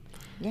stone.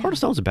 Yeah. Heart of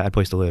stone's a bad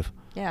place to live.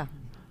 Yeah.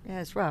 Yeah,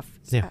 it's rough.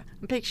 Yeah.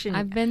 I'm picturing.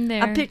 I've been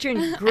there. I'm picturing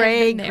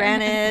gray I've been there.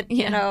 granite.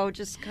 Yeah.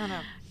 Just kind of.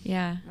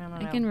 Yeah. I don't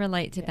I know. can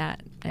relate to Yeah.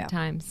 that at Yeah.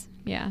 times.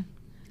 Yeah.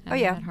 Oh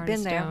Having yeah, that heart been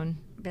of there. stone.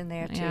 Been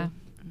there too. Yeah.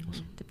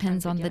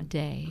 Depends on the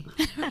day.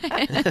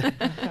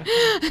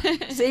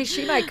 See,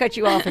 she might cut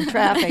you off in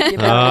traffic. You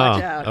better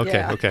watch out. Okay,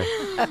 Yeah. okay.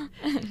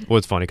 Well,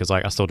 it's funny because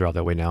I still drive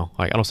that way now.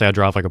 I don't say I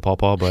drive like a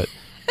pawpaw, but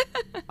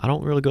I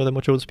don't really go that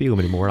much over the speed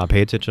limit anymore. I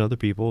pay attention to other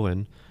people,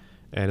 and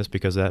it's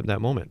because of that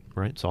moment,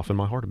 right? Softened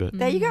my heart a bit.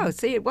 There you go.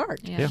 See, it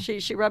worked. Yeah.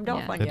 She rubbed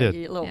off Yeah. on It you, did.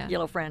 your little Yeah.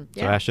 yellow friend.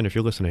 So Yeah. Ashton, if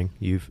you're listening,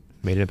 you've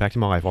made an impact in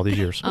my life all these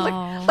years.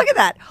 Oh. Look at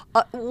that.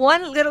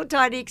 One little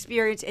tiny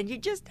experience, and you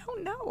just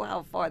don't know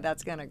how far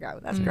that's going to go.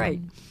 That's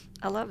great.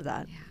 I love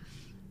that.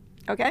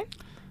 Okay.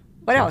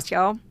 What else,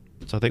 y'all?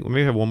 So I think we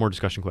may have one more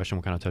discussion question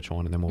we'll kind of touch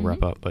on, and then we'll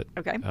wrap up. But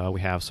Okay.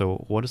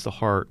 what is the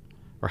heart,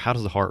 or how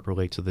does the heart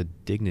relate to the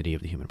dignity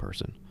of the human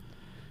person?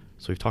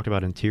 So we've talked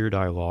about interior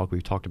dialogue.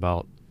 We've talked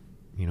about,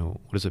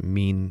 what does it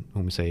mean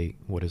when we say,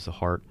 what is the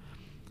heart?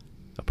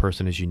 A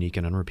person is unique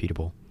and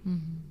unrepeatable.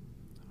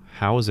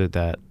 How is it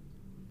that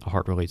a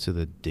heart relates to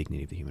the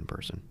dignity of the human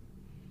person?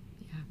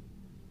 Yeah.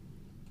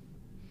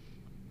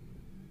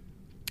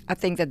 I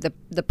think that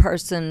the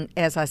person,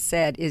 as I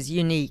said, is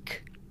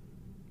unique.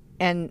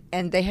 And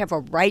they have a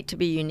right to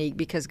be unique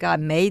because God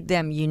made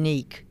them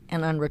unique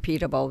and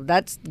unrepeatable.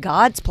 That's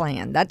God's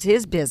plan. That's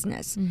his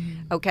business.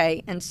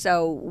 Okay? And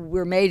so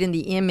we're made in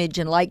the image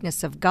and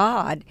likeness of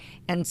God.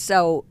 And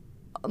so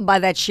by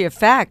that sheer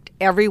fact,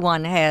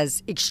 everyone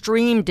has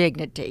extreme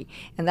dignity.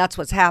 And that's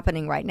what's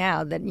happening right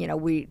now, that,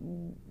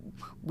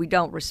 we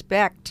don't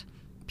respect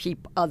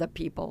other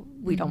people.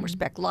 We don't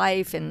respect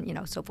life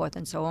and, so forth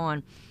and so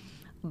on.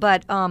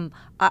 But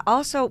I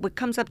also, what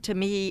comes up to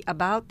me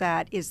about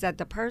that is that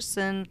the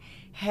person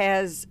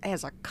has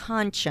a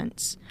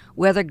conscience,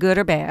 whether good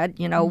or bad,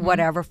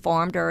 whatever,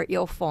 formed or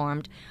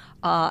ill-formed,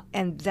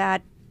 and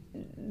that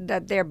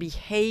their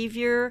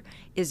behavior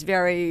is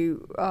very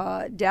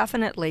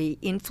definitely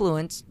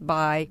influenced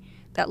by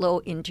that little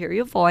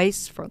interior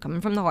voice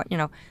coming from the heart,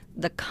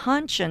 the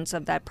conscience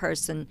of that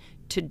person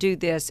to do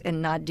this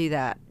and not do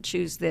that,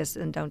 choose this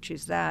and don't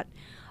choose that,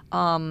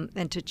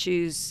 and to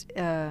choose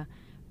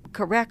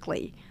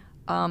correctly,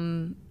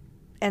 and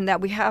that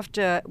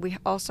we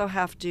also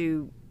have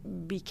to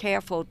be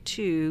careful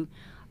too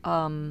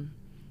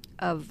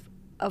of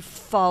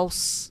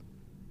false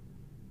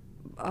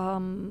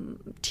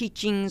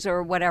teachings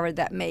or whatever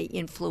that may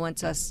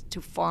influence us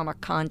to form a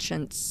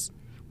conscience.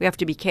 We have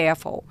to be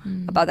careful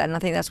about that, and I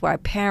think that's why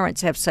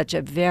parents have such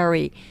a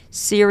very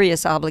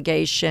serious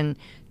obligation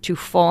to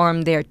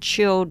form their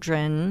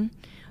children.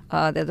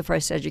 They're the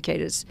first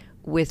educators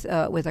with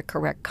a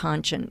correct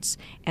conscience,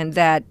 and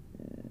that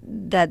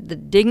the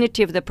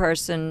dignity of the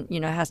person,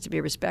 has to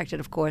be respected,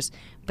 of course,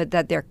 but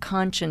that their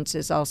conscience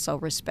is also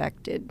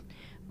respected.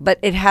 But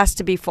it has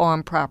to be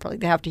formed properly.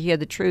 They have to hear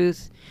the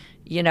truth,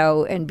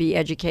 and be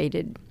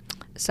educated.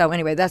 So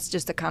anyway, that's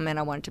just a comment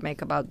I wanted to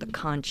make about the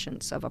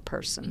conscience of a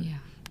person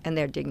and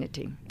their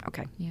dignity.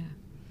 Okay. Yeah.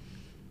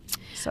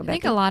 So I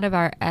think a lot of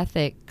our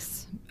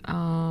ethics, a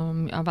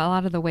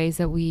lot of the ways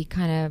that we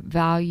kind of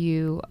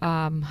value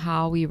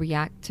how we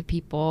react to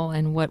people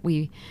and what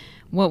we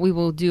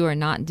will do or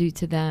not do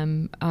to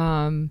them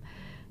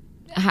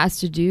has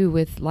to do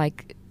with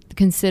like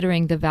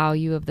considering the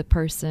value of the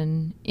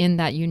person in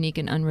that unique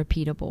and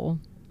unrepeatable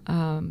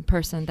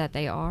person that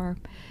they are.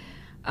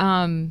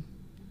 I'm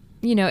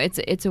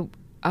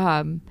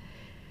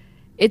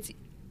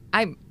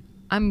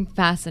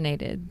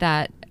fascinated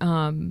that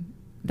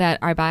that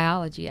our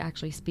biology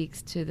actually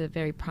speaks to the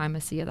very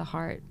primacy of the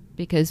heart,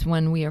 because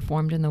when we are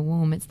formed in the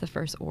womb, it's the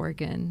first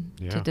organ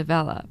to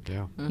develop.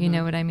 Yeah. You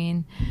know what I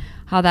mean?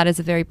 How that is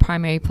a very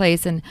primary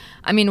place. And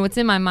I mean, what's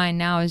in my mind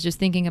now is just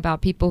thinking about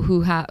people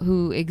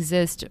who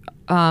exist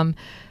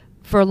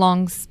for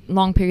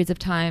long periods of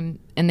time,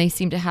 and they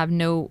seem to have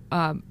no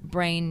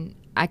brain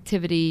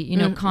activity,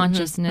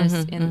 consciousness,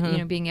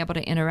 and being able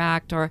to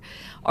interact, or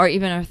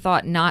even are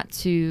thought not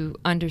to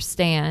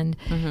understand,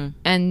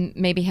 and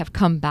maybe have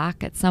come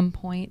back at some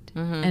point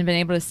and been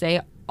able to say,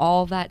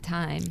 all that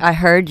time I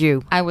heard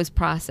you. I was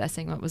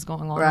processing what was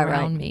going on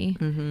around me,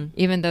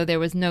 even though there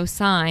was no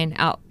sign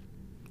out,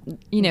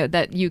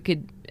 that you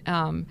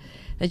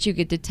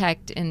could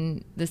detect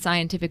in the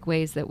scientific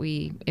ways that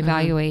we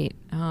evaluate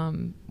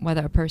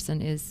whether a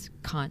person is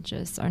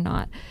conscious or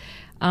not.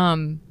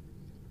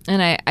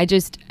 And I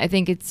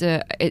think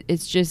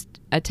it's just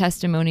a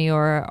testimony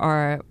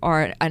or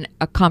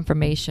a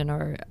confirmation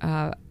or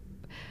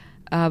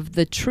of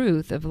the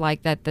truth of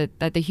like that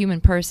the human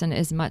person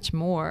is much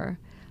more.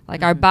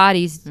 Like our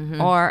bodies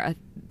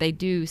they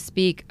do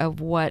speak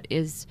of what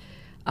is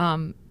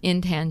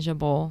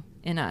intangible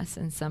in us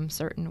in some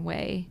certain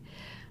way,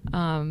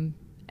 and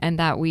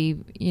that we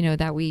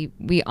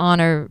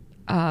honor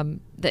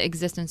the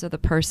existence of the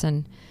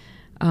person,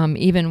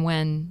 even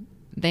when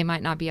they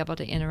might not be able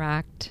to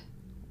interact.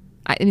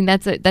 I mean,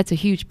 that's a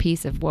huge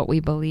piece of what we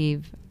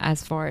believe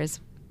as far as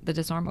the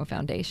Disarmo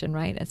Foundation,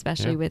 right?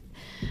 Especially with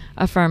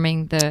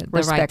affirming the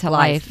right to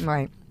life.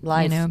 Right.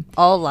 Life,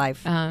 all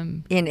life,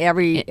 in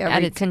every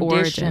condition,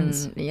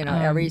 origins.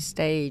 Every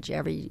stage,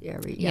 every.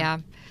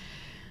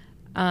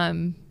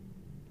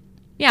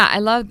 I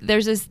love.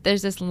 There's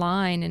this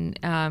line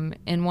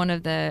in one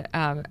of the.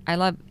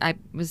 I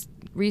was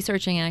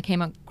researching and I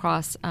came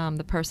across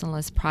the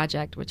Personalist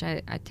Project, which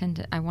I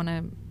want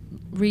to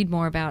read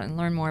more about and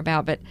learn more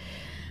about, but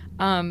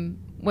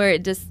where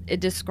it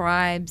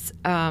describes.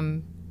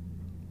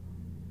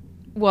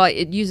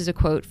 It uses a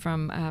quote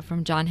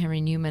from John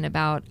Henry Newman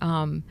about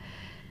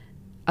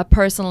a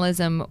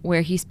personalism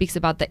where he speaks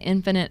about the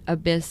infinite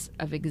abyss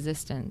of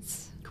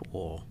existence.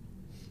 Cool.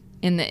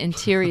 In the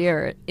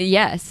interior,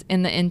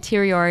 in the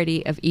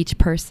interiority of each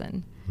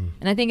person.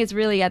 And I think it's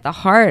really at the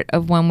heart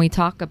of when we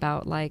talk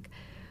about, like,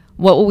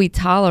 what will we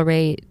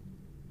tolerate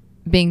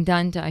being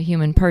done to a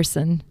human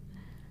person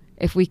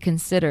if we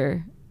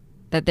consider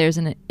that there's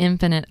an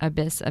infinite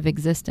abyss of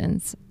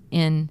existence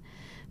in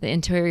the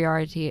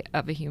interiority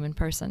of a human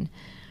person.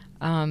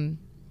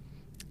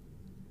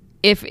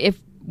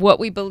 If what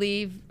we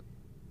believe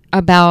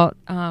about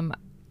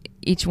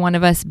each one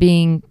of us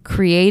being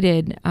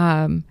created,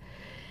 and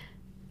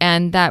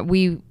that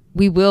we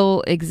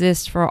will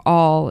exist for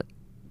all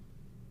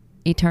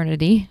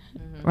eternity,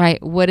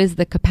 right? What is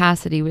the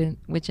capacity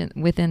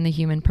within the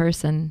human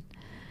person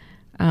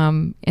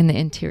in the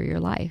interior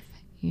life?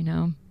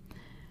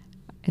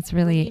 It's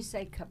really. When you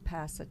say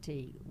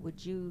capacity, what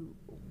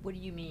do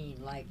you mean?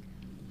 Like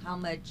how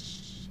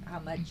much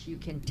you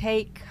can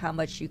take, how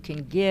much you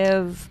can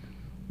give?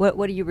 What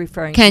are you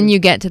referring to? Can you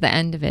get to the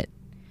end of it?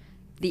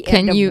 The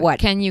end of what?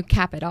 Can you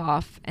cap it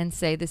off and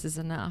say this is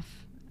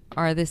enough,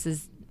 or this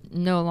is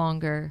no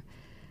longer,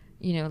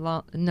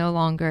 no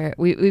longer.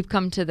 We've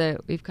come to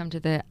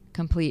the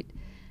complete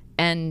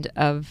end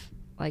of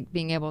like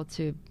being able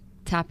to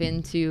tap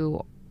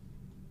into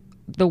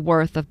the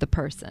worth of the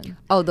person.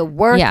 Oh, the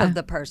worth of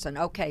the person.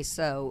 Okay,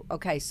 so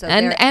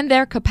and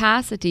their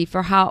capacity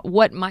for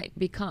what might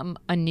become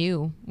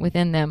anew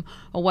within them,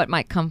 or what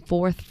might come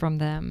forth from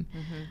them,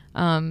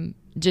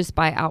 just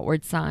by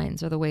outward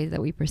signs or the ways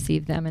that we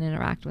perceive them and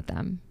interact with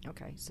them.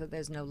 Okay, so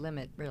there's no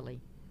limit really.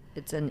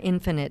 It's an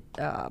infinite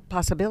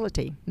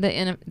possibility. The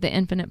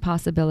infinite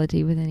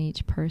possibility within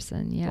each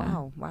person.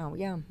 Yeah. Wow.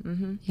 Yeah.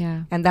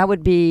 Yeah. And that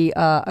would be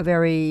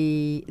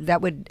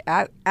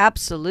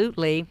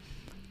absolutely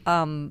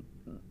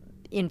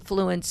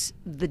influence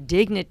the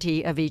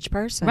dignity of each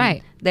person.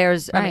 Right.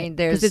 There's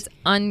because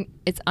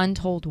it's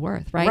untold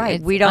worth, right? Right.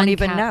 It's we don't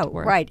even know.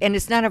 Worth. Right. And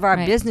it's none of our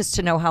business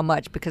to know how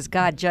much, because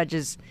God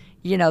judges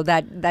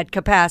that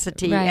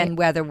capacity, Right. and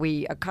whether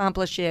we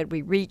accomplish it,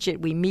 we reach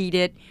it, we meet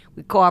it,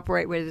 we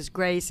cooperate with His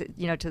grace, to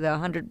the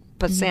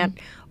 100%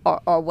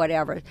 or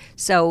whatever.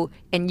 So,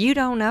 and you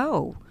don't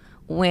know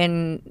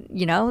when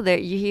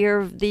that you hear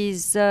of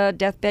these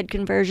deathbed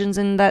conversions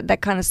and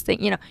that kind of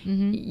thing.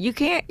 You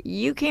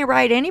can't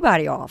write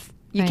anybody off.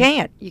 You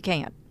Right.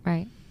 can't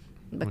Right.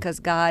 because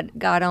God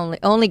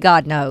only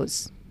God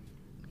knows.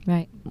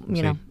 Right.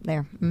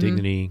 There. Mhm.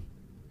 Dignity,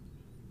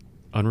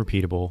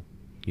 unrepeatable,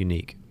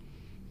 unique.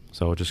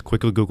 So just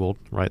quickly Googled,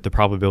 right, the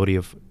probability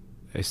of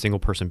a single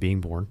person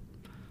being born,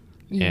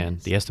 and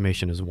Yes. the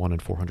estimation is 1 in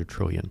 400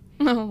 trillion.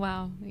 Oh,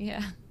 wow.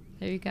 Yeah.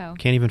 There you go.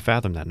 Can't even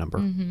fathom that number.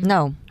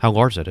 No, How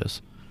large that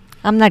is.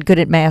 I'm not good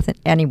at math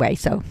anyway,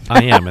 so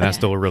I am, and that's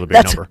still a really big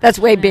that's number. that's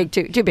way Yeah. big,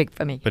 too big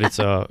for me. But it's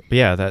but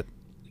yeah, that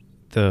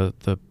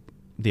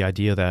the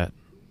idea that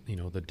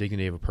the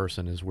dignity of a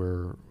person is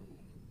where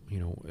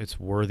it's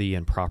worthy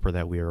and proper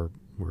that we're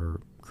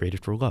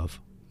created for love.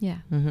 Yeah.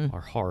 Mhm.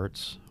 Our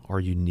hearts are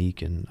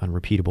unique and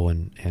unrepeatable,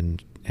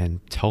 and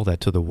tell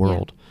that to the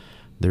world.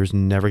 There's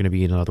never going to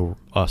be another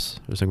us.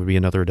 There's not going to be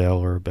another Adele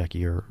or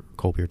Becki or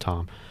Colby or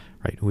Tom,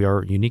 right? We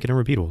are unique and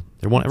unrepeatable.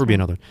 There won't ever be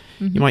another.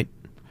 Mhm. You might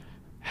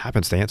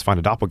happenstance find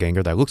a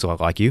doppelganger that looks a lot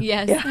like you,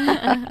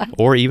 Yes.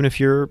 or even if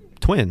you're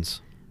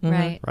twins,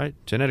 Right. right?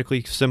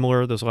 Genetically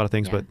similar. There's a lot of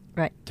things, Yeah. but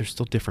Right. they're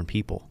still different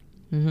people,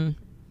 Mhm.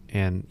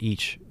 and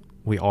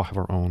we all have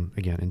our own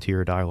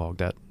interior dialogue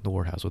that the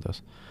Lord has with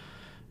us,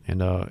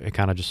 and it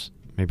kind of just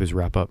maybe as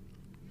wrap up.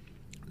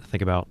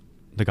 Think about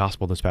the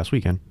gospel this past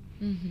weekend.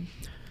 Mm-hmm.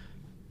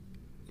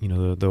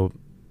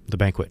 The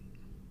banquet.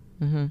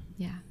 Mhm.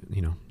 Yeah.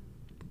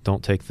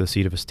 Don't take the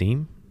seat of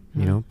esteem.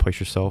 Place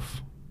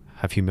yourself,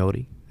 have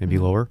humility, and be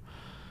Mhm. lower,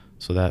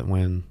 so that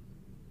when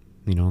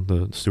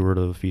the steward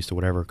of the feast or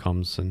whatever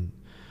comes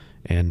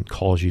and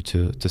calls you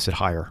to sit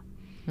higher,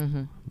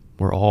 Mhm.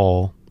 we're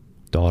all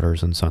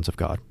daughters and sons of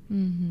God,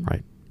 Mm-hmm.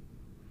 right?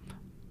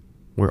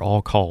 We're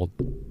all called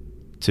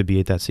to be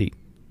at that seat,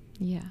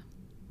 Yeah.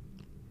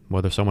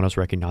 whether someone else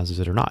recognizes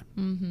it or not.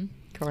 Mm-hmm.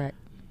 Correct.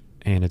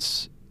 And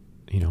it's,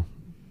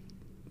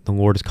 the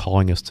Lord is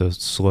calling us to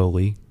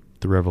slowly,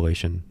 through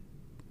revelation,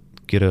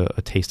 get a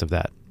taste of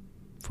that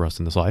for us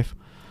in this life,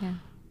 Yeah.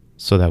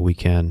 so that we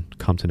can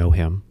come to know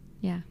Him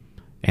Yeah.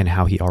 and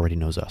how He already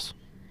knows us.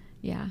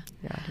 Yeah.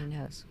 God, He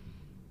knows.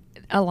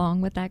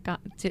 Along with that,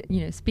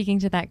 speaking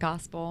to that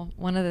gospel,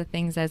 one of the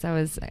things as I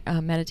was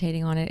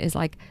meditating on it is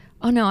like,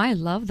 oh no, I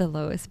love the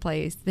lowest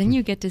place. Then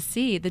you get to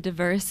see the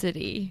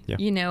diversity, Yeah.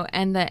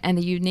 and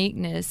the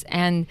uniqueness,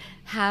 and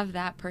have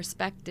that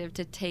perspective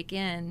to take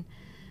in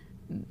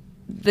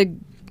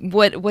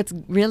what's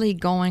really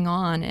going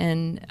on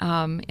in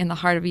the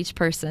heart of each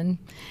person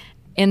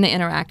in the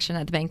interaction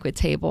at the banquet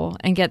table,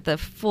 and get the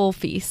full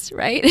feast,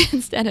 right?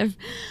 instead of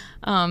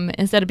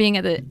being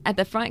at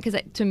the front, because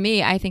to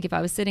me, I think if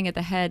I was sitting at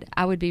the head,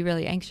 I would be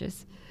really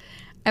anxious.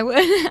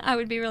 I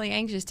would be really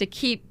anxious to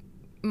keep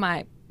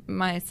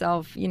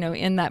myself,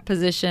 in that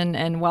position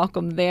and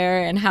welcome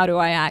there. And how do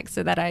I act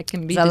so that I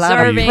can be There's a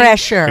deserving? lot of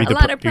pressure. A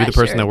lot of You're the person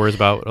pressure. that worries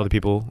about other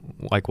people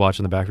like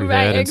watching the back of your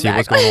Right, head and see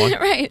what's going on.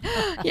 Right.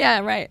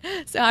 Yeah, right.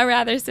 So I'd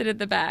rather sit at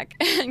the back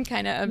and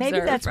kind of observe. Maybe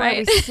that's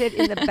right? why we sit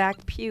in the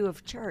back pew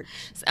of church.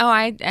 Oh,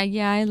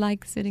 I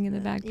like sitting in the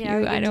back pew. you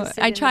get I to don't.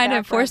 sit I in the try to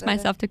back force rather than-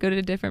 myself to go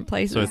to different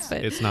places. So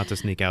but it's not to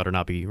sneak out or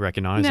not be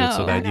recognized. It's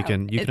so No. that No.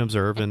 you can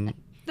observe and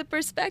the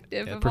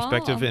perspective Yeah, of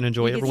perspective all. and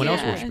enjoy You can everyone see-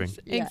 else yes,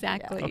 worshiping. Yeah, yeah.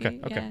 Exactly. Okay,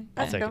 Yeah. I'll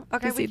That's take cool. it.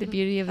 Okay, To see we the can-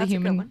 beauty of the that's a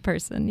good human one.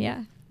 person.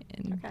 Yeah.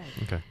 And Okay.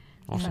 Okay,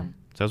 awesome.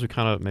 Yeah. So as we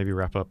kind of maybe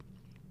wrap up,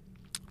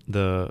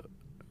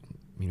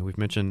 we've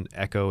mentioned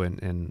echo, and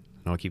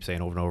I know I keep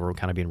saying over and over,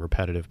 kind of being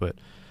repetitive, but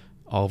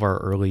all of our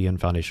early and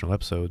foundational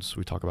episodes,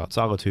 we talk about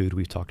solitude,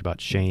 we've talked about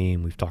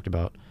shame, we've talked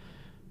about,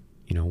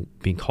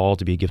 being called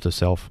to be a gift of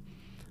self.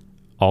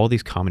 All of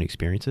these common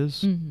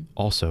experiences Mhm.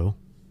 also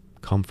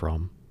come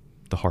from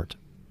the heart,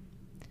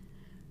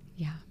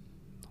 Yeah.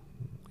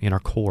 in our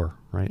core,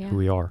 right? Yeah. Who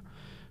we are.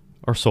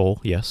 Our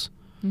soul, yes,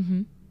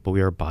 Mm-hmm. but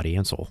we are body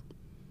and soul.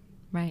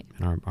 Right.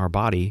 And our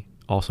body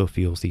also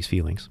feels these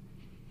feelings.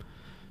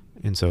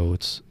 And so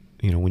it's,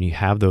 when you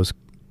have those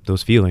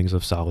feelings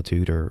of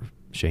solitude or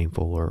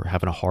shameful or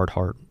having a hard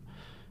heart,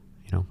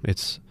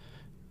 it's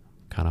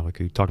kind of like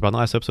we talked about in the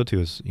last episode too,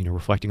 is,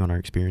 reflecting on our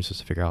experiences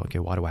to figure out, okay,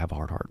 why do I have a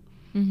hard heart?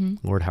 Mm-hmm.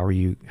 Lord, how are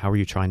you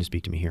trying to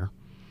speak to me here?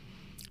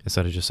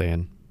 Instead of just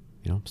saying,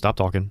 stop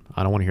talking.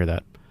 I don't want to hear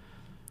that.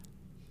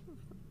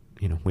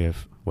 We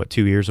have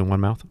 2 ears and 1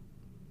 mouth.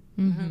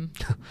 Mm-hmm.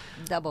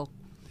 Double.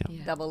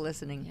 Yeah. Double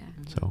listening. Yeah.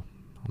 So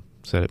I've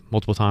said it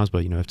multiple times,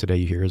 but if today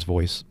you hear His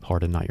voice,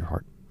 harden not your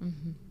heart.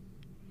 Mm-hmm.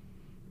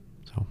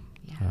 So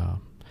Yeah.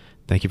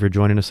 thank you for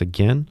joining us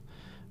again.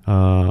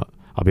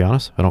 I'll be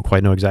honest, I don't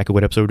quite know exactly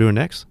what episode we're doing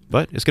next,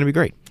 but it's going to be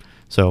great.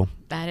 So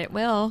That it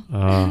will.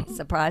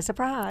 Surprise,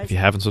 surprise. if you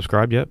haven't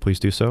subscribed yet, please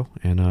do so.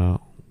 And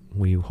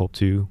we hope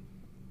to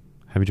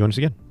have you join us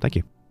again. Thank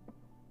you.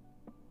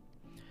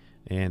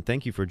 And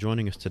thank you for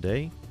joining us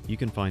today. You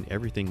can find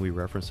everything we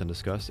referenced and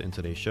discussed in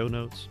today's show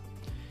notes.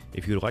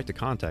 If you would like to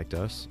contact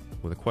us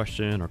with a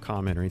question or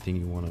comment or anything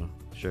you want to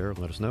share,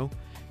 let us know.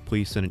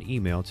 Please send an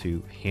email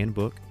to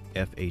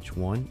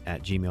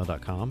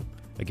handbookfh1@gmail.com.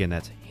 Again,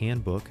 that's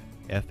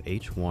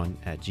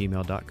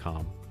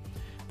handbookfh1@gmail.com.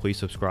 Please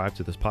subscribe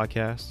to this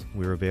podcast.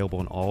 We're available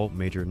on all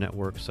major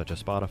networks such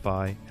as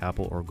Spotify,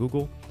 Apple, or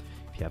Google.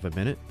 If you have a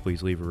minute,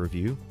 please leave a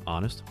review.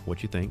 Honest,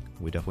 what you think.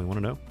 We definitely want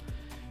to know.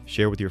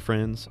 Share with your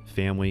friends,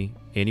 family,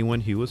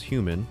 anyone who is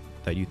human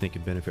that you think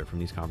could benefit from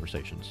these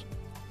conversations.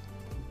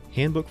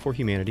 Handbook for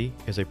Humanity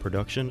is a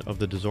production of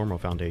the DeZormo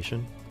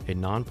Foundation, a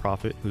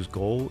nonprofit whose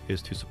goal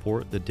is to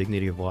support the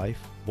dignity of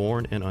life,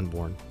 born and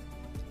unborn.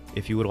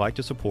 If you would like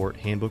to support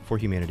Handbook for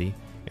Humanity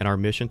and our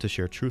mission to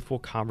share truthful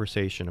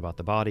conversation about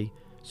the body,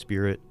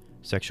 spirit,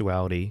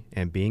 sexuality,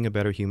 and being a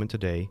better human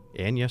today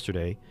and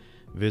yesterday,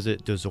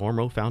 visit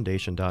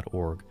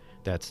desormofoundation.org.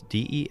 That's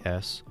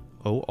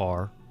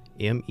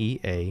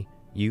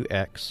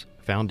DESORMEAUX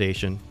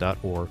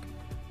foundation.org.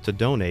 To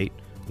donate,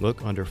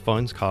 look under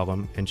Funds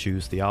column and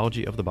choose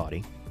Theology of the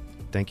Body.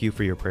 Thank you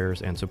for your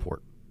prayers and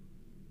support.